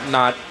are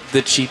not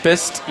the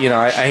cheapest.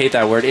 I hate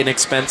that word,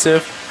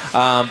 inexpensive.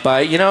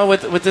 But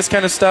with this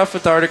kind of stuff,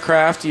 with the art of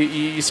craft,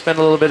 you spend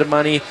a little bit of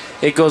money.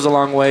 It goes a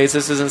long ways.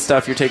 This isn't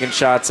stuff you're taking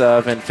shots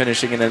of and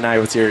finishing in a night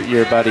with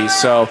your buddies.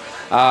 So,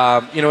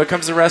 when it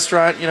comes to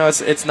restaurant,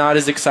 it's not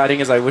as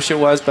exciting as I wish it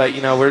was. But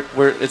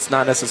it's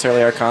not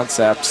necessarily our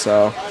concept.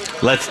 So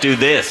let's do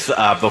this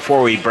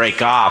before we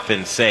break off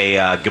and say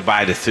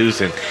goodbye to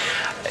Susan.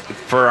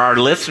 For our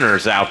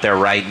listeners out there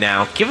right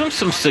now, give them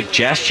some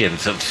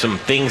suggestions of some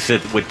things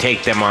that would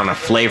take them on a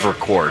flavor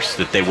course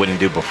that they wouldn't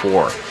do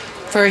before.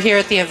 For here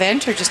at the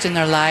event or just in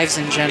their lives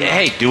in general?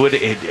 Hey, do it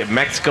in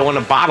Mexico in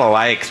a bottle.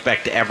 I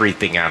expect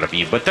everything out of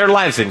you. But their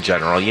lives in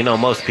general,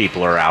 most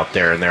people are out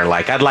there and they're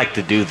like, I'd like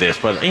to do this,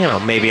 but,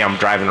 maybe I'm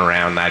driving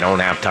around and I don't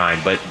have time.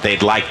 But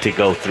they'd like to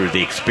go through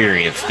the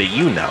experience that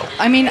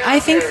I mean,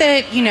 I think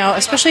that,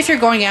 especially if you're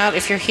going out,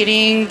 if you're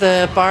hitting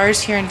the bars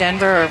here in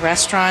Denver or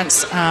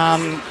restaurants,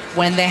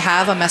 when they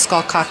have a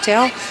mezcal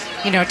cocktail,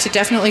 to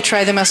definitely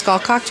try the mezcal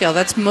cocktail.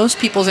 That's most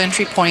people's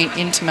entry point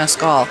into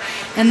mezcal.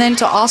 And then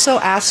to also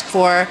ask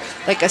for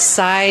like a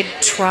side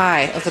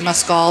try of the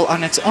mezcal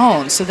on its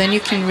own. So then you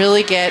can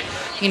really get,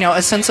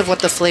 a sense of what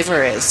the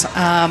flavor is.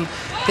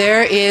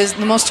 There is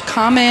the most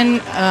common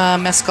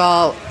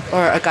mezcal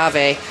or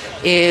agave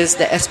is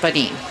the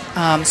espadín.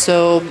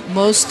 So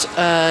most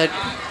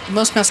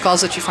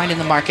mezcals that you find in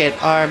the market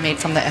are made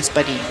from the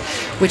espadín,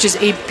 which is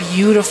a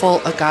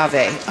beautiful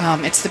agave.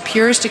 It's the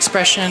purest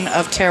expression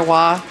of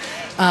terroir.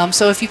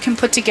 So if you can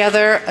put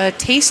together a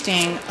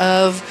tasting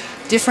of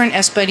different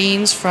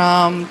espadines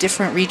from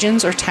different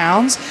regions or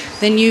towns,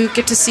 then you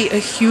get to see a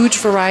huge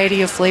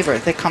variety of flavor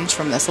that comes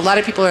from this. A lot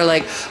of people are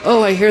like,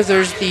 oh, I hear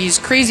there's these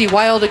crazy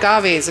wild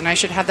agaves and I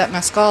should have that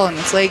mezcal. And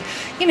it's like,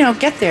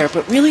 get there,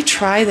 but really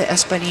try the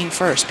espadín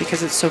first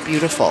because it's so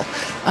beautiful.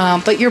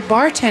 But your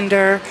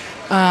bartender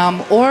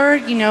or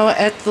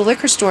at the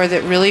liquor store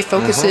that really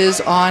focuses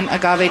on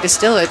agave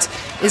distillates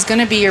is going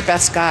to be your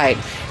best guide.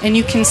 And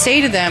you can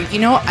say to them,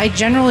 I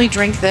generally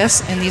drink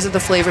this and these are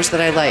the flavors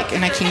that I like.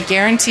 And I can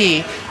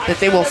guarantee that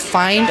they will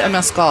find a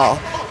mezcal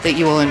that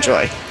you will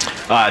enjoy.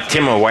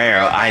 Tim Moyer,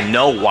 I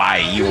know why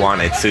you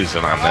wanted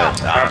Susan on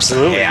this.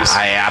 Absolutely. Yeah,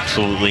 I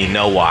absolutely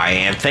know why.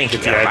 And thank you.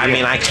 I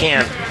mean, I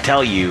can't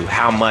tell you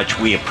how much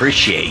we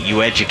appreciate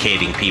you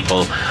educating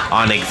people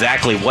on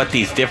exactly what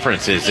these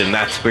differences in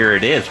that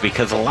spirit is,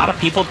 because a lot of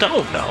people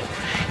don't know.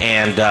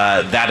 And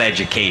that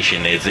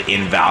education is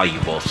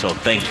invaluable. So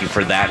thank you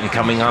for that and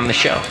coming on the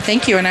show.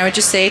 Thank you. And I would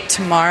just say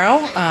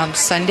tomorrow,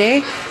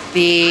 Sunday,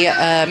 the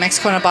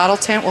Mexico in a Bottle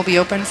tent will be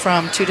open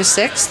from 2 to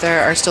 6.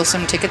 There are still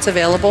some tickets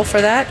available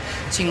for that,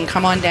 so you can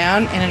come on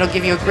down, and it'll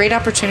give you a great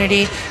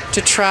opportunity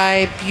to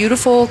try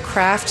beautiful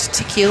craft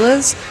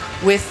tequilas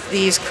with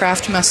these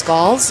craft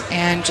mezcals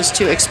and just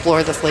to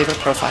explore the flavor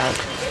profile.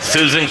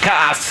 Susan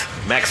Coss,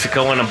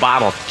 Mexico in a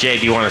Bottle. Jay,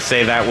 do you want to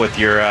say that with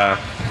your...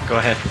 go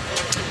ahead.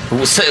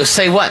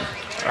 Say what?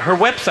 Her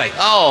website.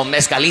 Oh,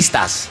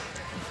 Mezcalistas.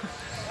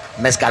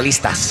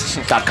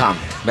 Mezcalistas.com.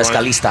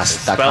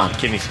 Mezcalistas.com.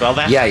 Can you spell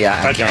that?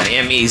 Yeah, I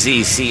can.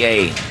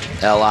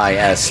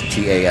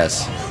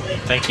 MEZCALISTAS.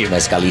 Thank you.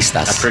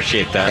 Mezcalistas. I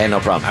appreciate that. Hey, no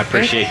problem. I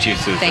appreciate you,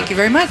 Susan. Thank you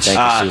very much.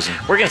 Thank you, Susan.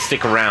 We're going to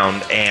stick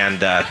around and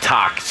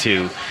talk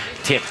to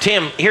Tim.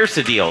 Tim, here's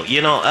the deal.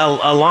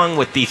 Along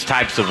with these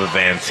types of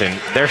events,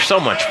 and they're so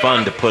much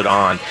fun to put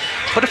on,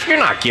 but if you're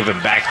not giving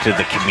back to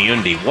the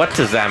community, what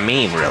does that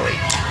mean, really?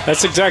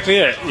 That's exactly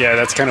it. Yeah,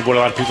 that's kind of what a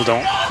lot of people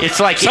don't.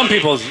 It's like some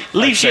people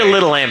leaves you a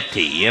little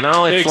empty.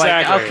 It's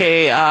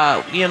exactly.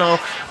 like,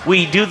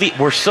 okay,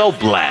 we're so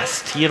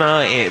blessed,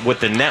 with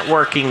the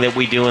networking that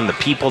we do and the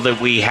people that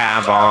we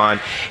have on,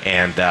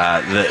 and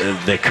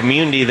the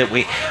community that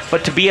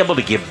but to be able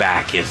to give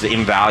back is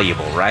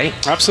invaluable, right?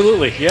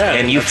 Absolutely, yeah.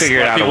 And you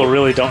figure out people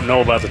really don't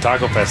know about the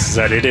Taco Fest is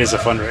that it is a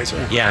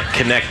fundraiser. Yeah,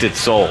 Connected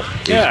Soul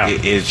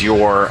is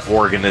your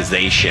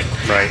organization,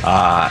 right?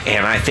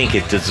 And I think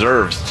it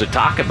deserves to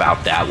talk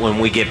about that when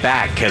we get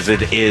back, because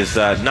it is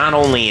not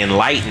only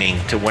enlightening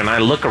to when I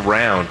look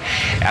around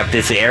at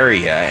this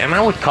area, and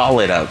I would call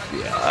it a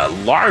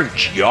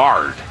large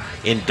yard,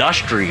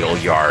 industrial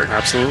yard.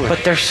 Absolutely.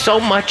 But there's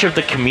so much of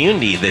the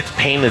community that's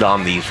painted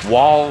on these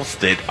walls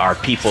that are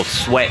people's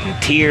sweat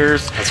and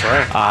tears. That's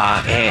right.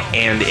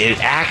 And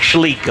it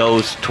actually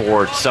goes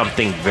towards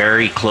something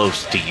very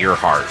close to your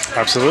heart.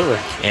 Absolutely.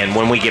 And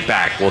when we get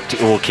back,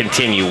 we'll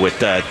continue with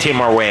Tim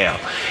Moyer.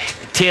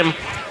 Tim,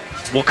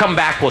 we'll come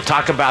back. We'll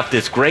talk about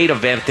this great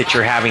event that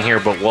you're having here,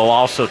 but we'll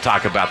also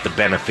talk about the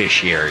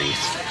beneficiaries.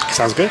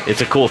 Sounds good.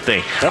 It's a cool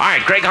thing. Yep. All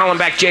right, Greg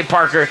Hollenbeck, Jay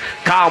Parker,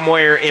 Kyle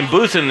Moyer, in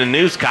Booze in the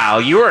News.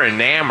 Kyle, you are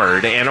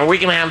enamored, and are we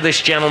going to have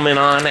this gentleman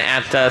on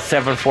at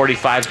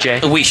 7:45,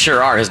 Jay? We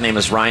sure are. His name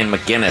is Ryan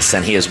McGinnis,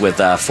 and he is with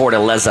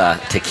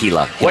Fortaleza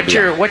Tequila.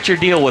 What's your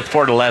deal with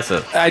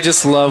Fortaleza? I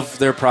just love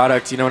their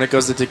product. When it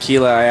goes to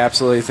tequila, I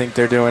absolutely think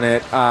they're doing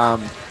it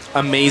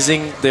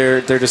amazing.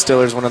 Their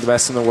distiller is one of the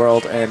best in the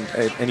world, and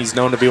he's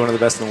known to be one of the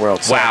best in the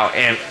world. So. Wow,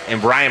 and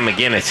Ryan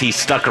McGinnis, he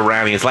stuck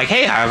around. He's like,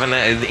 hey,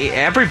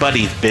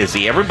 everybody's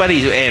busy.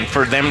 And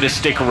for them to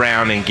stick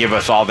around and give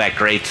us all that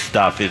great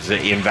stuff is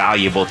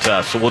invaluable to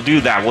us. So we'll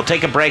do that. We'll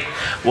take a break.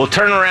 We'll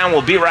turn around.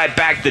 We'll be right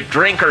back. The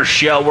Drinker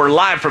Show. We're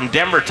live from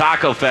Denver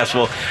Taco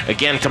Festival.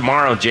 Again,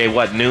 tomorrow, Jay,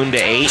 noon to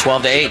 8?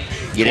 12 to 8.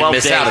 You didn't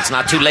miss out. It's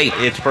not too late.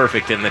 It's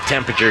perfect, and the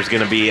temperature is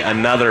going to be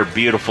another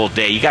beautiful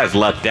day. You guys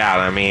lucked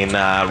out. I mean,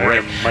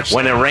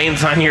 when it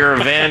rains on your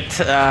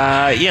event,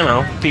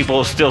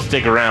 people still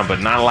stick around, but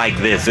not like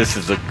this. This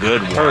is a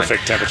good one.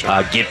 Perfect temperature.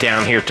 Get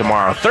down here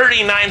tomorrow.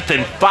 39th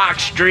and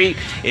Fox Street.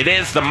 It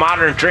is the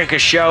Modern Drinker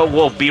Show.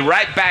 We'll be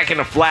right back in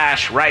a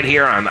flash right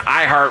here on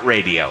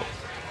iHeartRadio.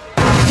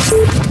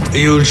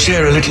 You'll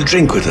share a little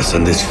drink with us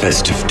on this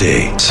festive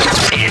day.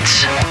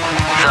 It's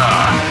the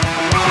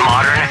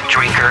Modern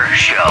Drinker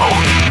Show.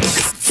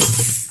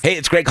 Hey,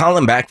 it's Greg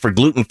Hollenbach for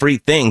Gluten-Free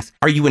Things.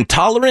 Are you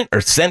intolerant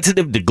or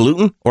sensitive to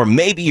gluten? Or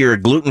maybe you're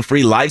a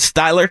gluten-free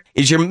lifestyler?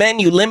 Is your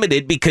menu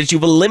limited because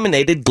you've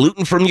eliminated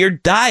gluten from your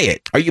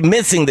diet? Are you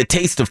missing the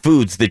taste of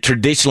foods that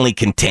traditionally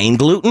contain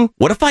gluten?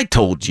 What if I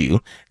told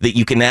you that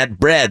you can add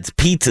breads,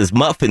 pizzas,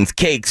 muffins,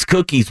 cakes,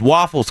 cookies,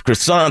 waffles,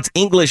 croissants,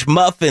 English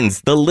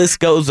muffins, the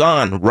list goes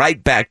on,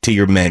 right back to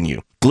your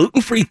menu?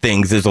 Gluten-Free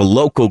Things is a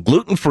local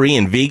gluten-free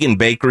and vegan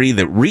bakery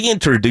that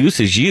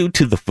reintroduces you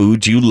to the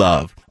foods you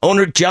love.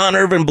 Owner John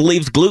Irvin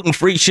believes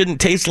gluten-free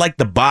shouldn't taste like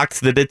the box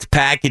that it's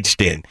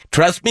packaged in.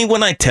 Trust me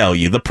when I tell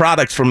you, the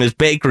products from his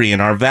bakery in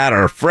Arvada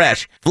are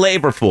fresh,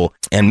 flavorful,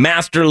 and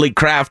masterly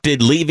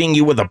crafted, leaving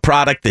you with a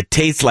product that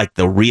tastes like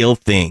the real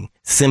thing.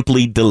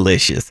 Simply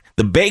delicious.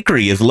 The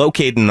bakery is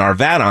located in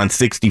Arvada on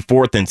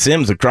 64th and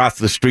Sims across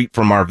the street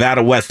from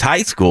Arvada West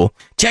High School.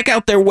 Check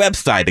out their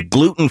website at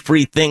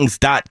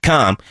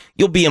glutenfreethings.com.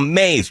 You'll be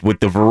amazed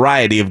with the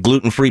variety of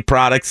gluten-free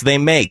products they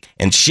make.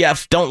 And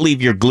chefs, don't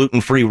leave your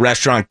gluten-free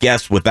restaurant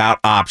guests without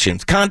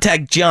options.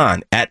 Contact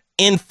John at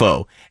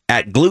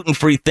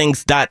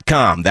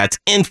info@glutenfreethings.com. That's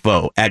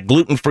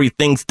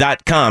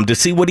info@glutenfreethings.com to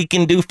see what he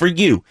can do for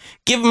you.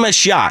 Give him a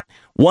shot.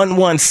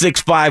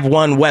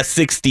 11651 West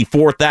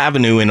 64th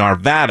Avenue in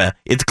Arvada.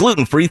 It's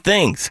Gluten-Free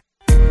Things.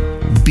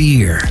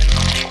 Beer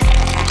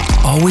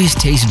always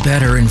tastes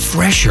better and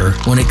fresher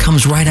when it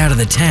comes right out of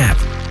the tap.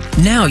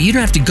 Now you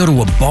don't have to go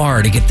to a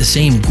bar to get the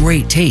same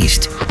great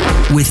taste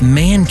with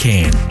Man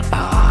Can.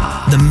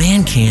 The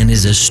Man Can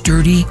is a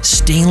sturdy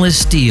stainless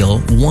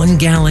steel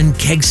 1-gallon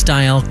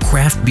keg-style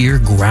craft beer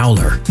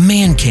growler.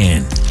 Man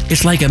Can.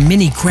 It's like a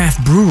mini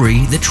craft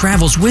brewery that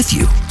travels with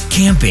you.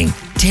 Camping,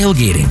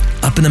 tailgating,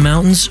 up in the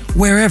mountains,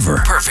 wherever.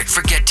 Perfect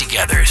for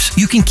get-togethers.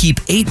 You can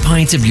keep 8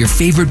 pints of your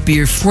favorite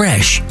beer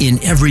fresh in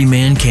every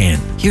Man Can.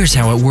 Here's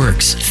how it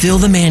works. Fill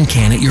the Man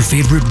Can at your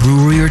favorite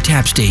brewery or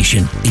tap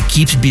station. It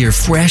keeps beer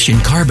fresh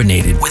and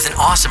carbonated with an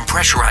awesome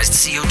pressurized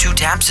CO2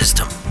 tap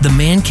system. The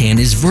Man Can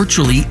is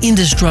virtually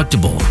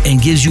indestructible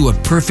and gives you a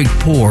perfect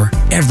pour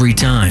every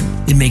time.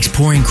 It makes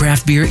pouring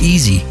craft beer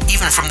easy,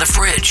 even from the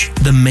fridge.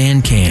 The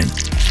Man Can.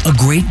 A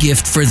great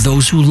gift for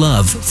those who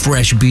love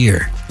fresh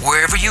beer.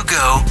 Wherever you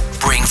go,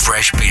 bring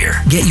fresh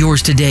beer. Get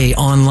yours today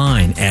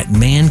online at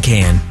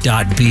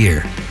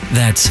mancan.beer.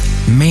 That's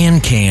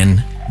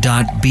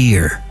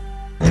mancan.beer.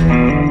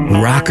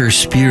 Rocker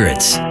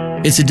Spirits.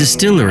 It's a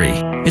distillery.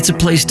 It's a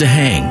place to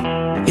hang.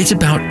 It's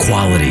about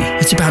quality.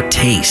 It's about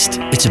taste.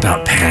 It's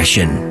about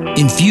passion.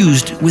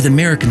 Infused with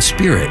American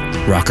spirit.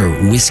 Rocker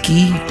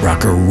whiskey,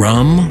 rocker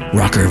rum,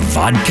 rocker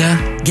vodka.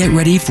 Get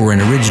ready for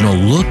an original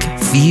look,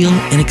 feel,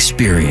 and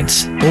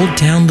experience. Old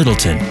Town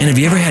Littleton. And have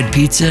you ever had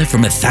pizza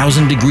from a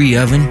 1,000-degree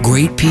oven?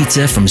 Great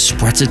pizza from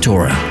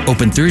Sprezzatura.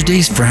 Open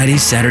Thursdays,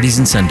 Fridays, Saturdays,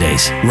 and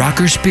Sundays.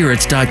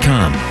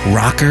 Rockerspirits.com.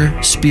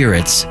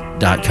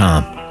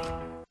 Rockerspirits.com.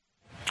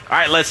 All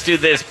right, let's do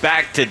this.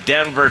 Back to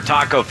Denver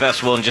Taco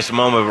Festival in just a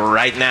moment, but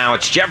right now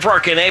it's Jeff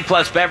Rourke and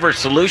A-Plus Beverage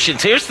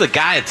Solutions. Here's the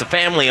guy. It's a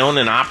family-owned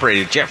and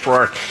operated. Jeff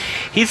Rourke,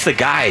 he's the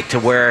guy to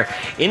where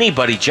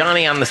anybody,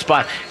 Johnny on the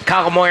spot.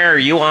 Kyle Moyer, are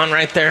you on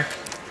right there?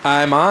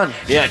 I'm on.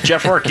 Yeah,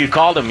 Jeff Rourke, you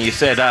called him. You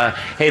said,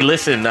 hey,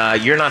 listen,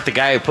 you're not the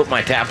guy who put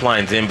my tap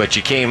lines in, but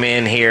you came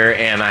in here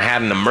and I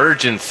had an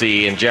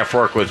emergency, and Jeff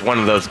Rourke was one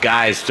of those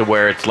guys to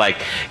where it's like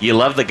you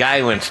love the guy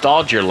who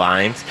installed your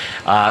lines.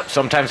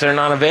 Sometimes they're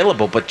not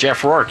available, but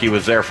Jeff Rourke, he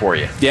was there for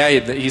you. Yeah,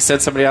 he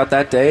sent somebody out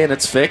that day, and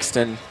it's fixed,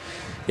 and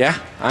yeah,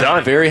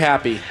 I'm very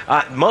happy.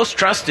 Most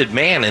trusted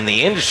man in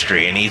the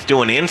industry, and he's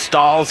doing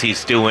installs,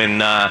 he's doing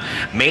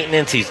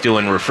maintenance, he's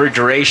doing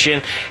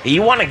refrigeration.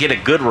 You want to get a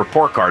good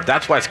report card.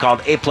 That's why it's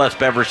called A-Plus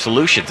Beverage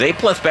Solutions.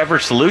 A-Plus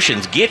Beverage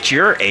Solutions, get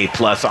your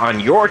A-Plus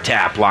on your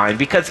tap line,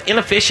 because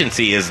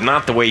inefficiency is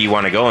not the way you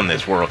want to go in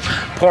this world.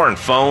 Pouring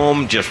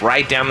foam just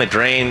right down the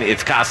drain,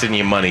 it's costing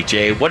you money,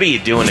 Jay. What are you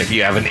doing if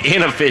you have an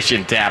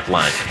inefficient tap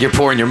line? You're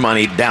pouring your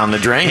money down the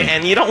drain.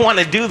 And you don't want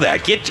to do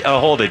that. Get a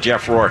hold of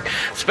Jeff Rourke.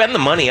 Spend the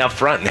money up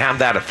front and have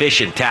that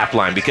efficient tap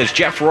line, because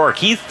Jeff Rourke,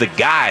 he's the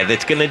guy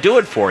that's going to do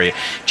it for you.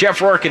 Jeff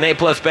Rourke and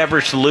A-Plus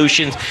Beverage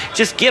Solutions,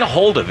 just get a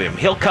hold of him.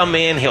 He'll come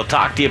in, he'll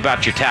talk to you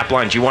about your tap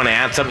lines. You want to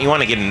add something, you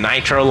want to get a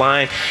nitro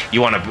line,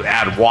 you want to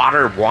add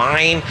water,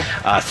 wine,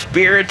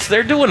 spirits,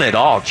 they're doing it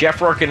all.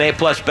 Jeff Rourke and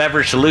A-Plus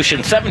Beverage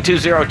Solutions,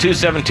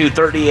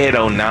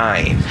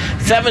 720-272-3809.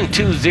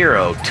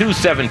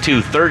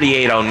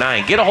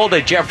 720-272-3809. Get a hold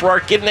of Jeff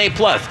Rourke, get an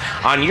A-Plus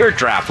on your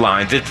draft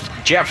lines. It's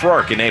Jeff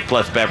Rourke and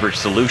A-Plus Beverage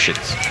Solutions.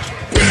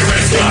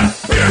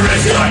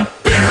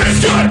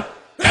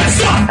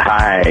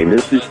 Hi,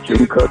 this is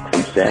Jim Cook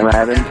from Sam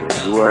Adams,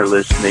 and you are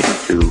listening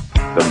to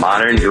The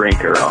Modern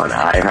Drinker on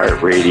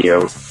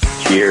iHeartRadio.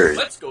 Cheers.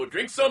 Let's go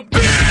drink some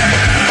beer.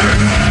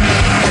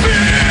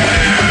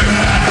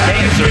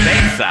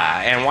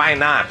 Cerveza, and why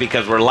not?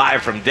 Because we're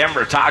live from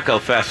Denver Taco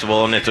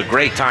Festival, and it's a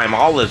great time.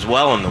 All is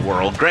well in the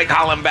world. Greg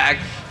Hollenbach,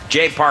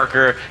 Jay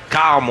Parker,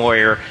 Kyle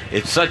Moyer.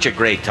 It's such a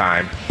great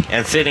time.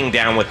 And sitting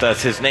down with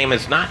us, his name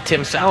is not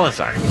Tim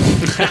Salazar.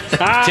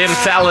 Tim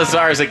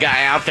Salazar is a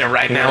guy out there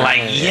right now like,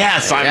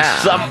 yes, I'm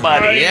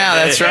somebody. Yeah,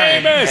 that's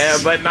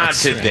right. But not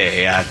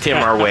today. Tim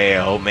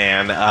Arguello,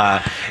 man.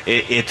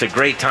 It's a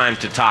great time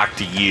to talk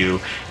to you.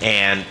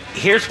 And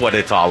here's what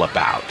it's all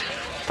about.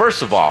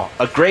 First of all,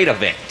 a great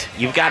event.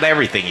 You've got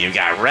everything. You've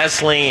got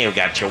wrestling. You've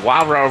got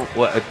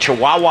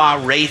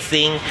Chihuahua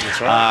racing.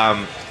 That's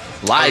right.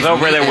 I was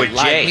over there with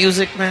Jay.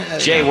 Music, man.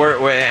 Jay,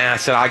 I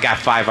said, I got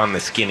 5 on the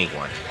skinny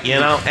one. You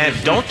know, and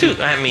don't do,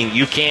 I mean,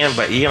 you can,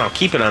 but, you know,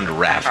 keep it under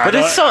wraps. But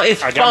it's fun.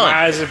 I got my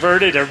eyes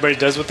averted. Everybody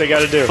does what they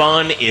got to do.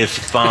 Fun is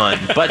fun.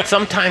 But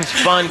sometimes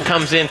fun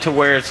comes into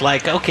where it's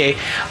like, okay,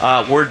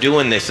 we're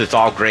doing this. It's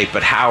all great,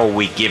 but how are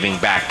we giving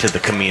back to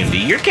the community?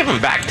 You're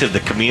giving back to the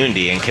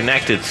community, and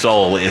Connected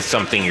Soul is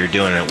something you're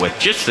doing it with.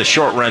 Just a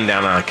short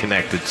rundown on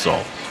Connected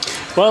Soul.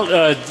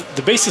 Well,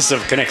 the basis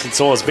of Connected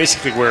Soul is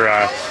basically we're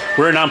a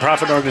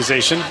nonprofit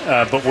organization,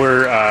 but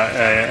we're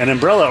an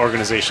umbrella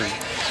organization.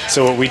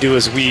 So what we do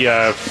is we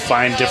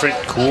find different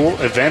cool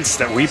events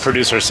that we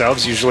produce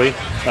ourselves. Usually,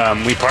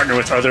 we partner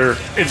with other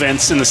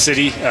events in the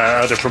city,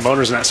 other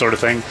promoters and that sort of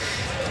thing.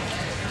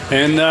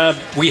 And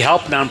we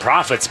help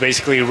nonprofits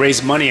basically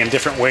raise money in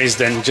different ways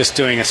than just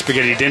doing a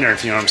spaghetti dinner,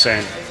 if you know what I'm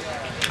saying.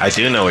 I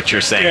do know what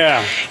you're saying.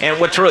 Yeah. And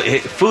what's really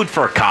food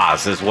for a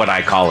cause is what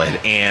I call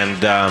it. And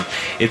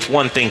it's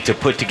one thing to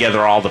put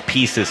together all the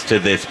pieces to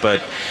this,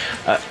 but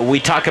we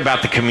talk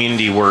about the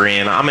community we're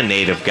in. I'm a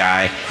native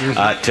guy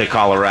to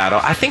Colorado.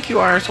 I think you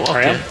are as well,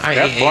 Tim.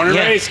 Born and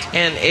raised.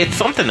 And it's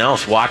something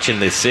else watching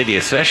this city,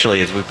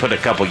 especially as we put a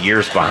couple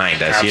years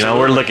behind us. Absolutely. You know,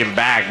 we're looking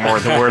back more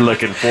than we're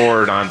looking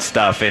forward on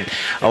stuff. And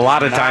a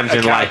lot of times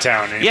in life,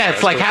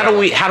 it's like how do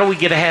we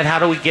get ahead? How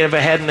do we get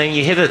ahead? And then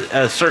you hit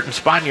a certain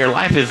spot in your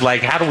life is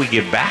like, how do we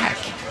give back?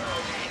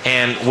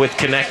 And with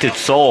Connected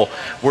Soul,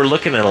 we're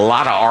looking at a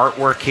lot of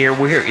artwork here.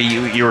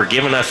 You were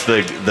giving us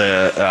the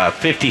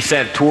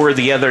 50-cent tour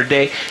the other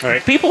day.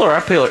 Right. People are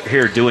up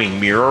here doing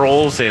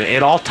murals, and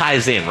it all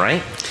ties in,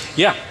 right?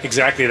 Yeah,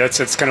 exactly.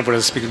 That's kind of what I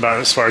was speaking about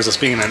as far as us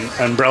being an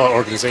umbrella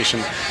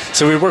organization.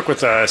 So we work with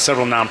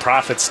several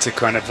nonprofits to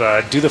kind of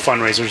do the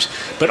fundraisers,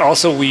 but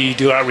also we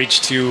do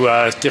outreach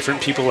to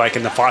different people like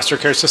in the foster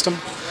care system.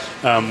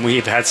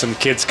 We've had some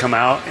kids come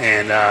out,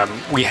 and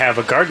we have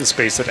a garden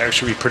space that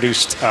actually we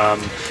produced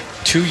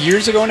 2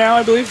 years ago now,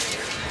 I believe.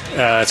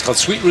 It's called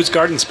Sweet Roots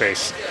Garden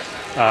Space,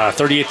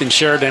 38th and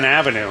Sheridan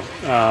Avenue.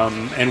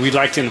 And we'd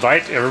like to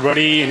invite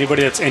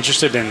anybody that's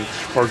interested in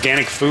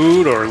organic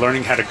food or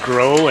learning how to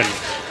grow and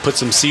put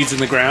some seeds in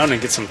the ground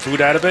and get some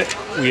food out of it.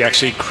 We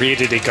actually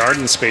created a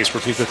garden space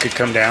where people could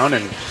come down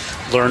and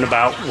learn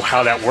about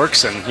how that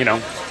works and, you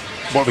know,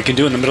 what we can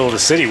do in the middle of the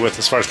city with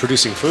as far as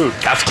producing food.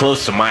 That's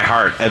close to my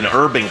heart. An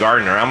urban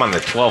gardener. I'm on the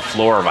 12th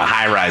floor of a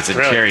high-rise in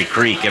Cherry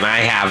Creek, and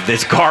I have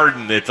this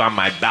garden that's on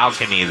my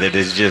balcony that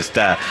is just,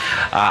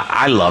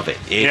 I love it.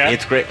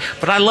 It's great.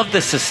 But I love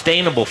the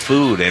sustainable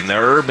food and the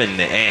urban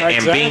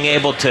and being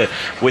able to,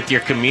 with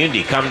your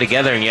community, come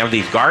together and you have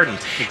these gardens.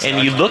 Exactly.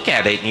 And you look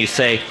at it and you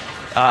say,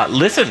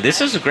 listen, this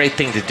is a great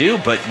thing to do,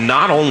 but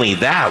not only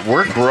that,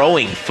 we're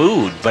growing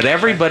food, but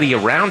everybody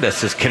around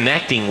us is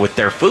connecting with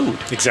their food.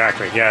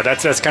 Exactly. Yeah,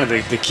 that's kind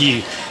of the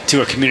key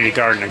to a community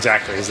garden.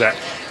 Exactly, is that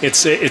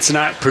it's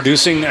not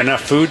producing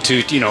enough food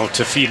to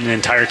feed an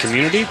entire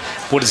community.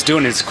 What it's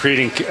doing is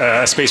creating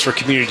a space for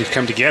community to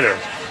come together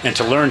and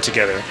to learn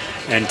together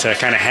and to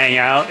kind of hang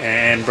out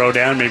and bro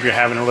down. Maybe you're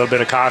having a little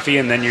bit of coffee,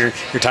 and then you're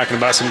talking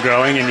about some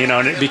growing, and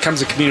and it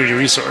becomes a community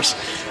resource,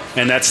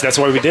 and that's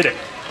why we did it,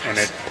 and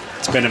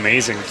it's been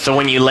amazing. So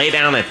when you lay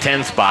down a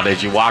 10 spot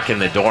as you walk in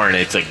the door, and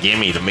it's a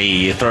gimme to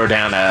me, you throw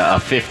down a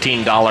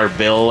 $15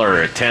 bill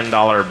or a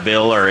 $10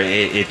 bill, or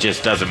it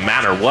just doesn't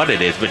matter what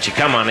it is, but you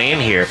come on in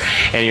here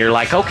and you're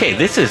like, okay,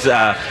 this is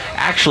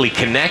actually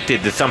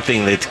connected to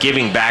something that's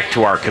giving back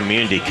to our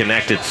community.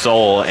 Connected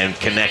Soul and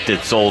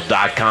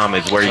connectedsoul.com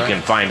is where you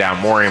can find out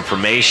more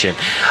information.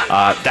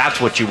 That's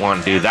what you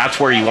want to do.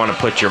 That's where you want to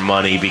put your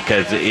money,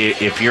 because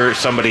if you're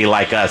somebody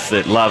like us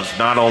that loves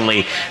not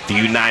only the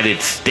United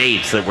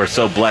States that we're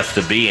so blessed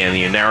to be in,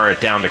 you narrow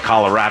it down to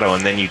Colorado,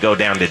 and then you go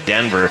down to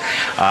Denver.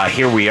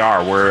 Here we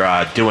are.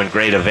 We're doing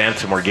great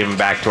events, and we're giving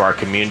back to our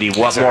community.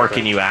 What more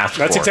can you ask for?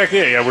 That's exactly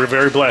it. Yeah, we're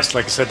very blessed,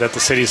 like I said, that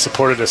the city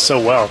supported us so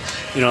well.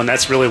 And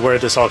that's really where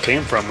this all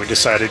came from. We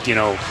decided,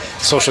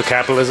 social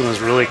capitalism is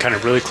really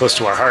close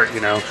to our heart.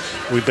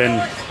 We've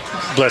been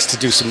blessed to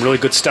do some really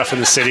good stuff in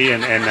the city,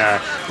 and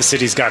the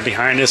city's got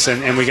behind us,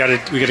 and we got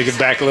to give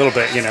back a little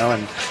bit,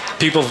 and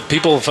people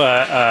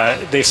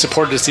they've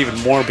supported us even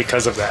more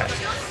because of that.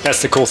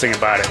 That's the cool thing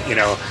about it,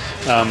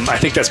 I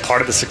think that's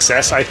part of the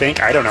success. I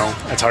don't know,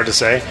 it's hard to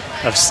say,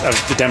 of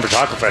the Denver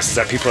Taco Fest, is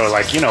that people are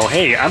like,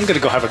 hey, I'm gonna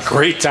go have a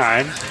great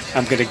time.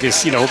 I'm gonna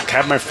just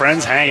have my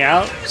friends hang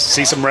out,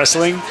 see some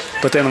wrestling,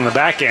 but then on the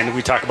back end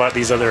we talk about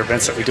these other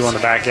events that we do on the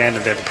back end,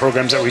 and the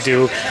programs that we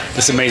do,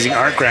 this amazing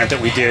art grant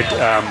that we did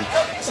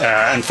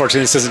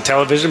Unfortunately, this isn't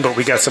television, but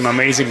we got some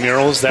amazing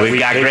murals that we've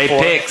got great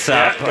pics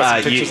up.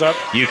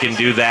 You can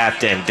do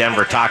that in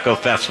Denver Taco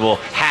Festival.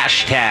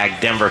 Hashtag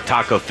Denver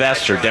Taco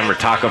Fest or Denver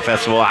Taco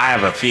Festival. I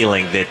have a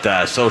feeling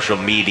that social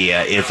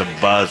media is a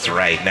buzz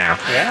right now,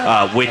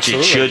 which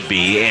absolutely. It should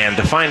be. And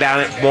to find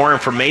out more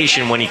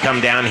information when you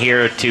come down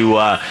here to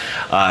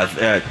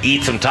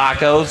eat some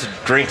tacos,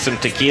 drink some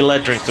tequila,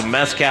 drink some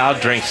mezcal,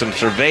 drink some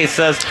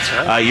cervezas,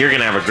 you're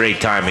going to have a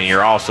great time, and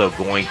you're also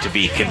going to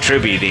be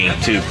contributing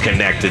to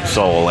Connected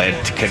Soul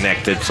and to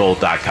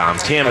ConnectedSoul.com.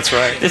 Tim, that's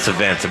right. This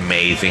event's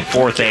amazing.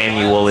 4th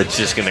annual. It's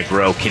just going to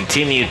grow.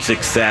 Continued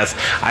success.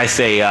 I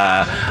say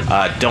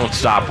don't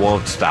stop,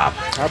 won't stop.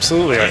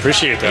 Absolutely. I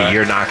appreciate that.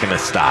 You're not going to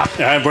stop.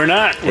 We're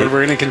not. We're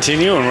going to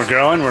continue, and we're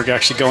growing. We're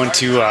actually going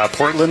to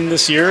Portland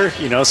this year,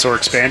 so we're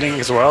expanding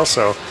as well.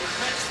 So,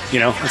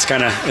 it's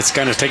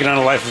kind of taking on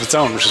a life of its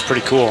own, which is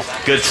pretty cool.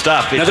 Good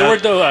stuff. Another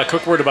word, though,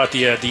 quick word about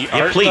the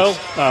art, please.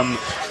 though.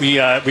 We,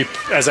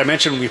 as I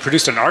mentioned, we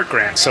produced an art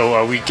grant.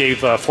 So we gave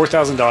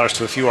 $4,000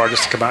 to a few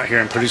artists to come out here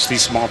and produce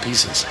these small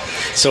pieces.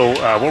 So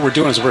what we're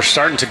doing is we're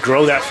starting to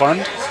grow that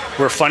fund.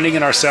 We're funding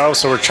it ourselves,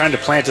 so we're trying to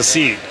plant a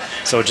seed.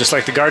 So just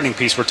like the gardening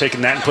piece, we're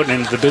taking that and putting it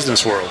into the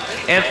business world.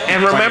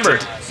 And remember,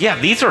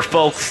 these are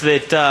folks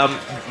that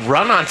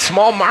run on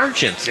small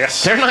margins.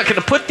 Yes. They're not going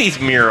to put these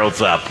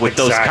murals up with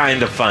those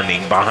kind of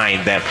funding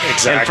behind them.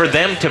 Exactly. And for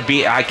them to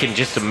be, I can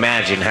just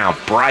imagine how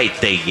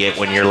bright they get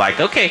when you're like,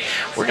 okay,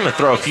 we're going to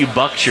throw a few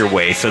bucks your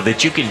way so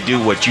that you can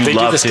do what you they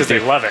love do this to do. They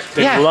love it.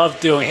 They love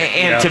doing it.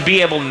 And to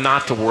be able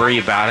not to worry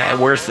about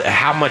it,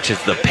 how much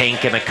is the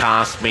paint going to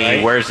cost me?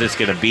 Right. Where's this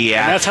going to be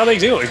at? And that's how they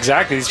do it.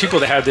 Exactly. These people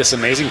that have this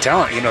amazing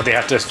talent, they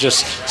have to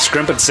just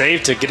scrimp and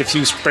save to get a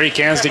few spray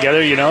cans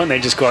together, and they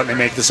just go out and they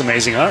make this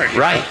amazing art.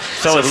 Right.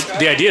 So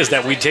the idea is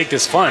that we take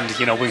this fund,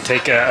 we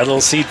take a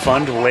little seed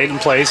fund, we'll lay it in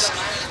place.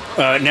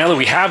 Now that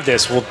we have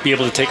this, we'll be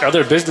able to take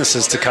other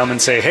businesses to come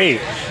and say, hey,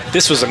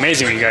 this was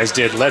amazing what you guys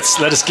did. Let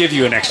us give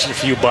you an extra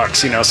few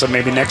bucks, so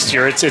maybe next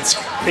year it's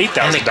 $8,000.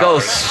 And it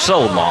goes so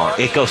long.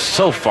 It goes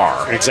so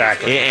far.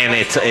 Exactly. And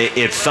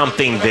it's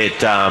something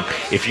that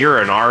if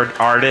you're an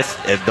artist,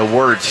 the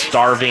word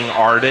starving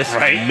artist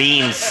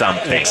means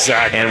something.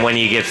 Exactly. And when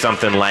you get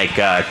something like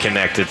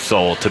Connected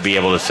Soul to be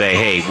able to say,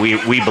 hey,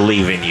 we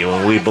believe in you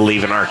and we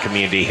believe in our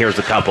community. Here's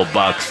a couple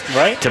bucks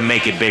to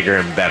make it bigger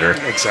and better.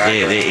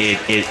 Exactly.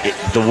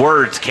 The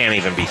words can't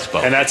even be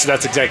spoken. And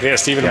that's exactly it.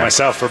 Stephen and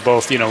myself are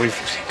both, we've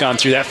gone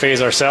through that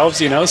phase ourselves,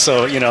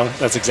 so,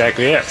 that's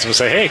exactly it. So we'll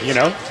say, hey,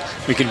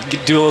 we can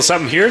do a little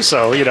something here,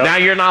 so, Now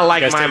you're not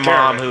like my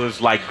mom who's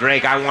like,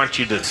 Greg, I want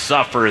you to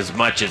suffer as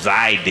much as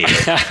I did.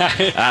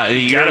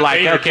 You're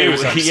like, okay,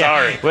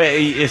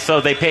 sorry.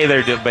 So they pay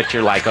their dues, but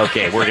you're like,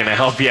 okay, we're going to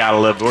help you out a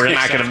little bit. We're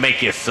not going to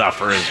make you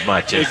suffer as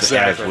much as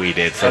we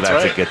did. So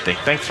that's a good thing.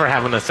 Thanks for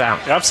having us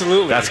out.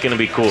 Absolutely. That's going to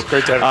be cool.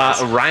 Great to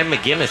have you. Ryan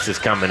McGinnis is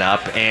coming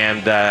up,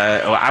 and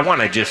I want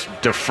to just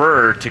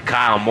defer to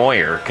Kyle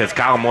Moyer, because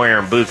Kyle Moyer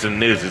and Booze and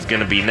News is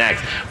going to be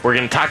next. We're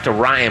going to talk to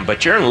Ryan,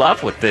 but you're in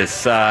love with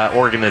this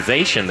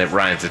organization that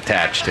Ryan's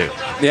attached to.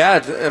 Yeah,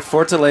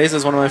 Fortaleza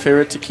is one of my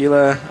favorite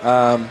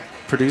tequila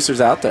producers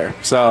out there.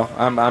 So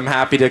I'm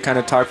happy to kind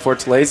of talk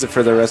Fortaleza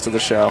for the rest of the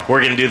show. We're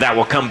going to do that.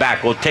 We'll come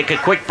back. We'll take a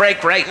quick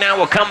break right now.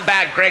 We'll come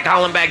back. Greg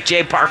Hollenbeck,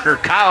 Jay Parker,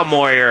 Kyle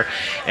Moyer,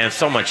 and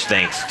so much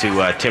thanks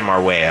to Tim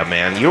Arguella,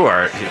 man. You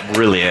are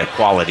really a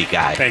quality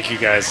guy. Thank you,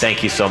 guys.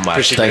 Thank you so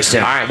much. Thanks,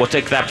 Tim. All right, we'll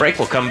take that break.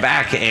 We'll come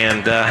back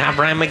and have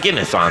Ryan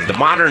McGinnis on the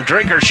Modern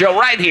Drinker Show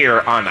right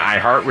here on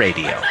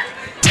iHeartRadio.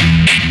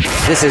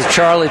 This is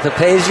Charlie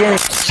Papazian.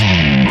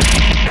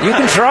 You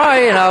can try,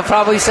 and I'll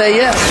probably say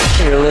yes.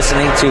 You're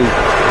listening to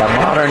The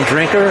Modern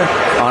Drinker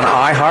on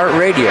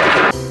iHeartRadio.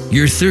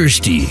 You're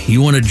thirsty.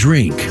 You want a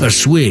drink, a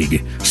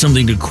swig,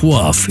 something to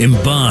quaff,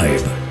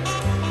 imbibe.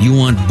 You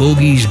want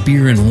Bogey's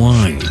Beer and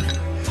Wine.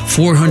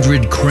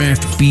 400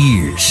 craft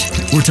beers.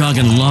 We're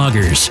talking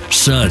lagers,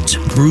 suds,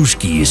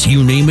 brewskis,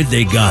 you name it,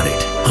 they got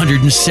it.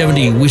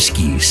 170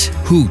 whiskeys,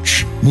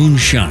 hooch,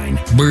 moonshine,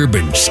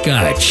 bourbon,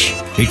 scotch.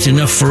 It's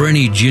enough for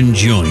any gin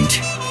joint.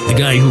 The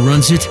guy who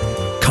runs it?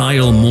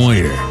 Kyle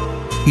Moyer.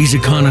 He's a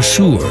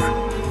connoisseur.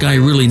 Guy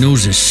really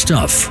knows his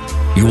stuff.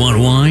 You want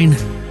wine?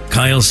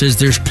 Kyle says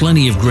there's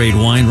plenty of great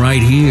wine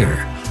right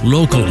here.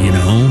 Local,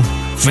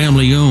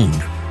 family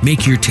owned.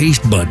 Make your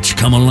taste buds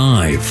come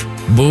alive.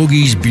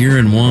 Bogey's Beer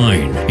and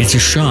Wine. It's a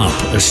shop,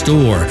 a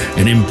store,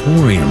 an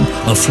emporium,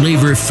 a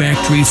flavor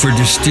factory for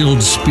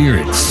distilled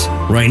spirits.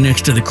 Right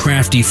next to the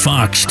Crafty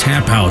Fox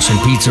Tap House and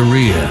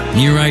Pizzeria,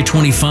 near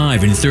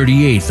I-25 and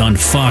 38th on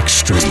Fox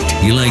Street.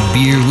 You like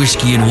beer,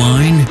 whiskey, and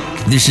wine?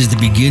 This is the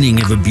beginning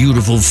of a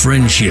beautiful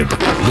friendship.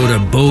 Go to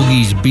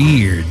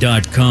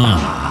bogiesbeer.com.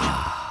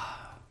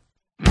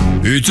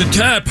 It's a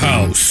tap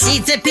house.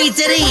 It's a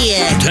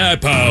pizzeria.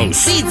 Tap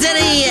house.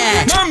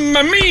 Pizzeria.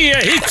 Mamma mia,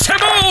 it's a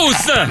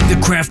both! The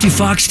Crafty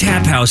Fox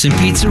Tap House and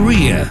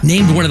Pizzeria.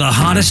 Named one of the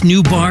hottest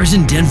new bars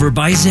in Denver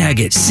by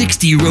Zagat.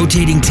 60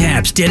 rotating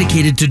taps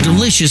dedicated to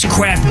delicious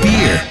craft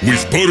beer.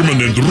 With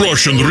permanent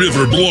Russian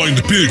River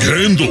blind pig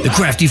handle. The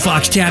Crafty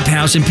Fox Tap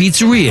House and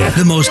Pizzeria.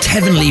 The most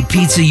heavenly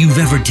pizza you've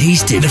ever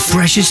tasted. The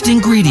freshest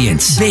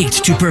ingredients.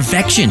 Baked to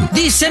perfection.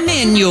 This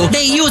menu,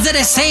 they use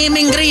the same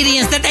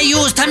ingredients that they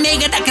use to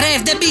make the craft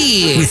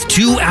beer. With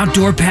 2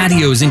 outdoor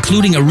patios,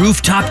 including a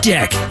rooftop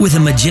deck. With a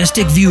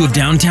majestic view of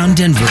downtown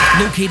Denver.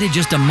 Located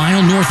just a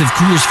mile north of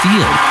Coors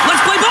Field.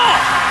 Let's play ball!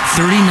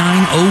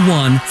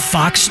 3901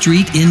 Fox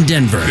Street in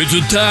Denver. It's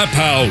a tap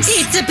house.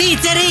 It's a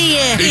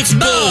pizzeria. It's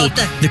both.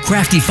 The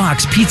Crafty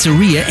Fox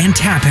Pizzeria and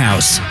Tap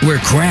House, where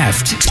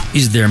craft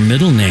is their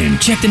middle name.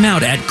 Check them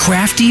out at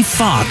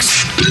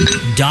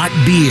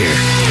craftyfox.beer.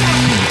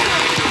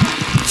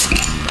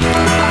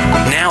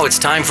 Now it's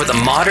time for the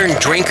Modern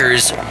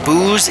Drinkers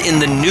Booze in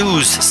the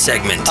News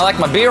segment. I like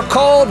my beer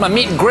cold, my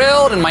meat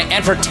grilled, and my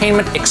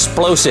entertainment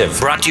explosive.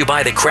 Brought to you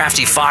by the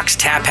Crafty Fox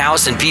Tap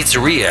House and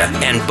Pizzeria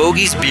and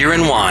Bogey's Beer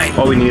and Wine.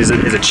 All we need is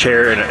a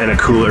chair and a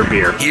cooler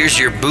beer. Here's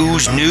your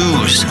booze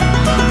news.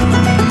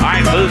 All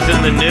right, booze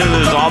in the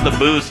news. All the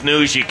booze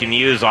news you can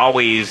use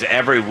always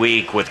every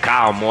week with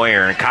Kyle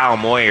Moyer. And Kyle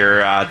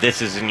Moyer,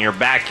 this is in your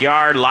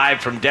backyard,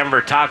 live from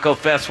Denver Taco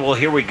Festival.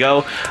 Here we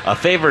go. A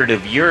favorite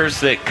of yours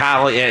that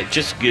Kyle,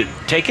 just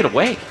take it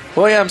away.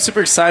 Well, yeah, I'm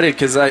super excited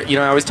because I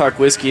always talk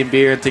whiskey and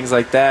beer and things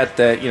like that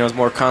is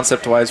more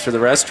concept-wise for the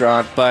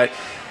restaurant. But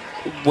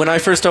when I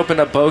first opened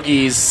up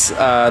Bogey's,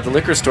 the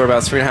liquor store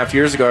about 3.5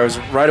 years ago, I was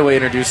right away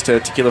introduced to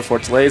Tequila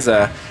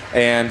Fortaleza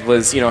and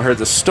was, heard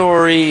the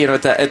story.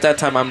 At that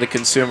time, I'm the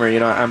consumer.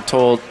 I'm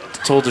told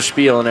the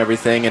spiel and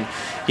everything. And,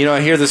 I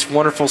hear this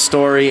wonderful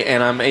story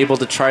and I'm able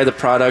to try the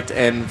product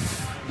and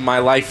my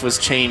life was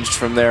changed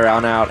from there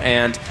on out.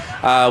 And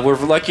we're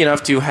lucky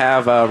enough to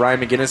have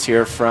Ryan McGinnis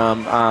here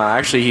from,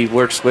 actually he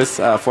works with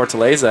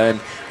Fortaleza. And,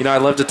 I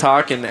love to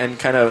talk and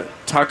kind of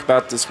talk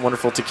about this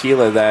wonderful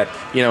tequila that,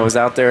 is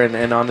out there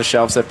and on the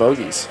shelves at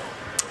Bogey's.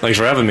 Thanks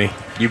for having me.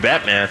 You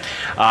bet, man.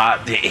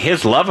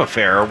 His love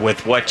affair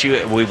with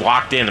we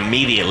walked in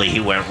immediately. He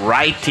went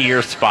right to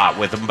your spot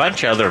with a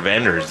bunch of other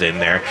vendors in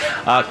there.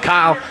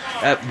 Kyle,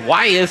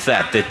 why is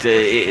that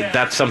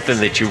that's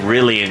something that you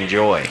really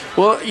enjoy?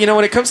 Well,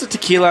 when it comes to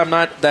tequila, I'm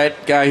not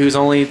that guy who's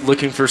only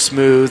looking for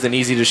smooth and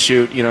easy to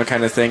shoot,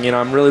 kind of thing.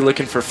 I'm really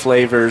looking for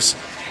flavors.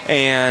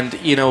 And,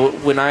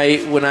 when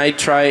I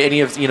try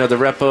any of, the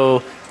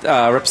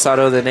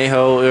Reposado, the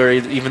Añejo, or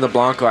even the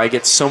Blanco, I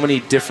get so many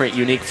different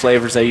unique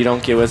flavors that you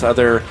don't get with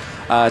other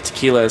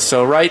tequilas.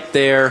 So right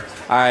there,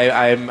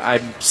 I'm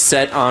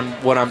set on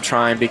what I'm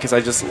trying because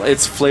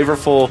it's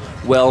flavorful,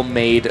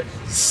 well-made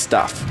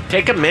stuff.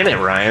 Take a minute,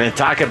 Ryan, and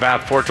talk about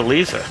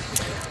Fortaleza.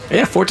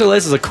 Yeah,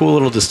 Fortaleza is a cool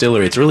little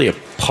distillery. It's really a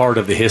part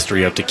of the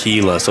history of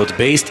tequila. So it's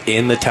based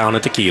in the town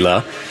of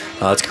Tequila.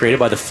 It's created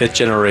by the 5th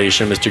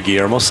generation, Mr.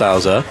 Guillermo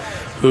Souza,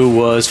 who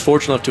was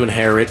fortunate enough to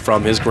inherit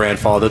from his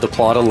grandfather the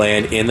plot of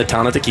land in the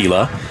town of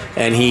Tequila.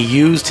 And he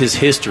used his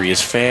history,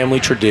 his family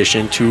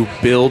tradition, to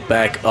build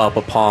back up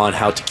upon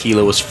how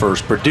tequila was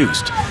first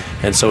produced.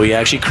 And so he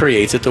actually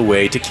creates it the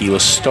way tequila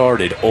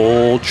started.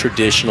 Old,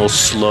 traditional,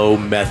 slow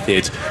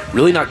methods,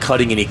 really not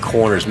cutting any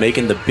corners,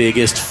 making the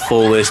biggest,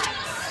 fullest,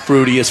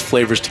 fruitiest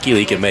flavors tequila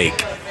he can make.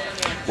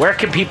 Where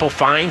can people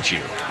find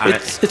you?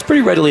 It's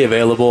pretty readily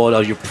available at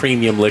all your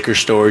premium liquor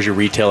stores, your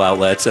retail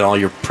outlets, and all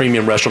your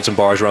premium restaurants and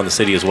bars around the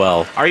city as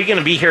well. Are you going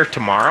to be here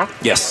tomorrow?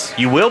 Yes.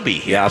 You will be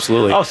here? Yeah,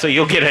 absolutely. Oh, so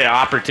you'll get an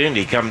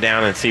opportunity to come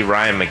down and see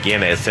Ryan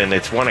McGinnis, and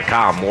it's one of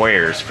Kyle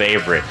Moyer's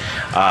favorite.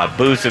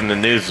 Booze in the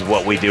News is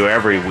what we do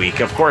every week.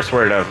 Of course,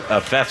 we're at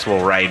a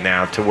festival right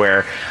now to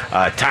where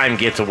time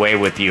gets away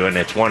with you, and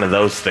it's one of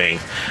those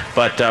things.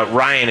 But,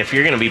 Ryan, if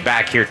you're going to be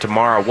back here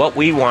tomorrow, what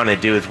we want to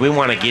do is we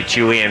want to get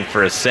you in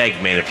for a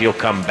segment if you'll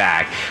come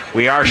back.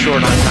 We are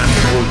short on time to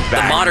move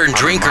back. The Modern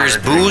Drinkers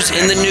Booze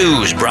in the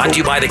News, brought to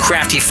you by the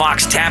Crafty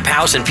Fox Tap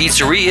House and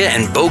Pizzeria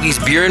and Bogey's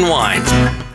Beer and Wine.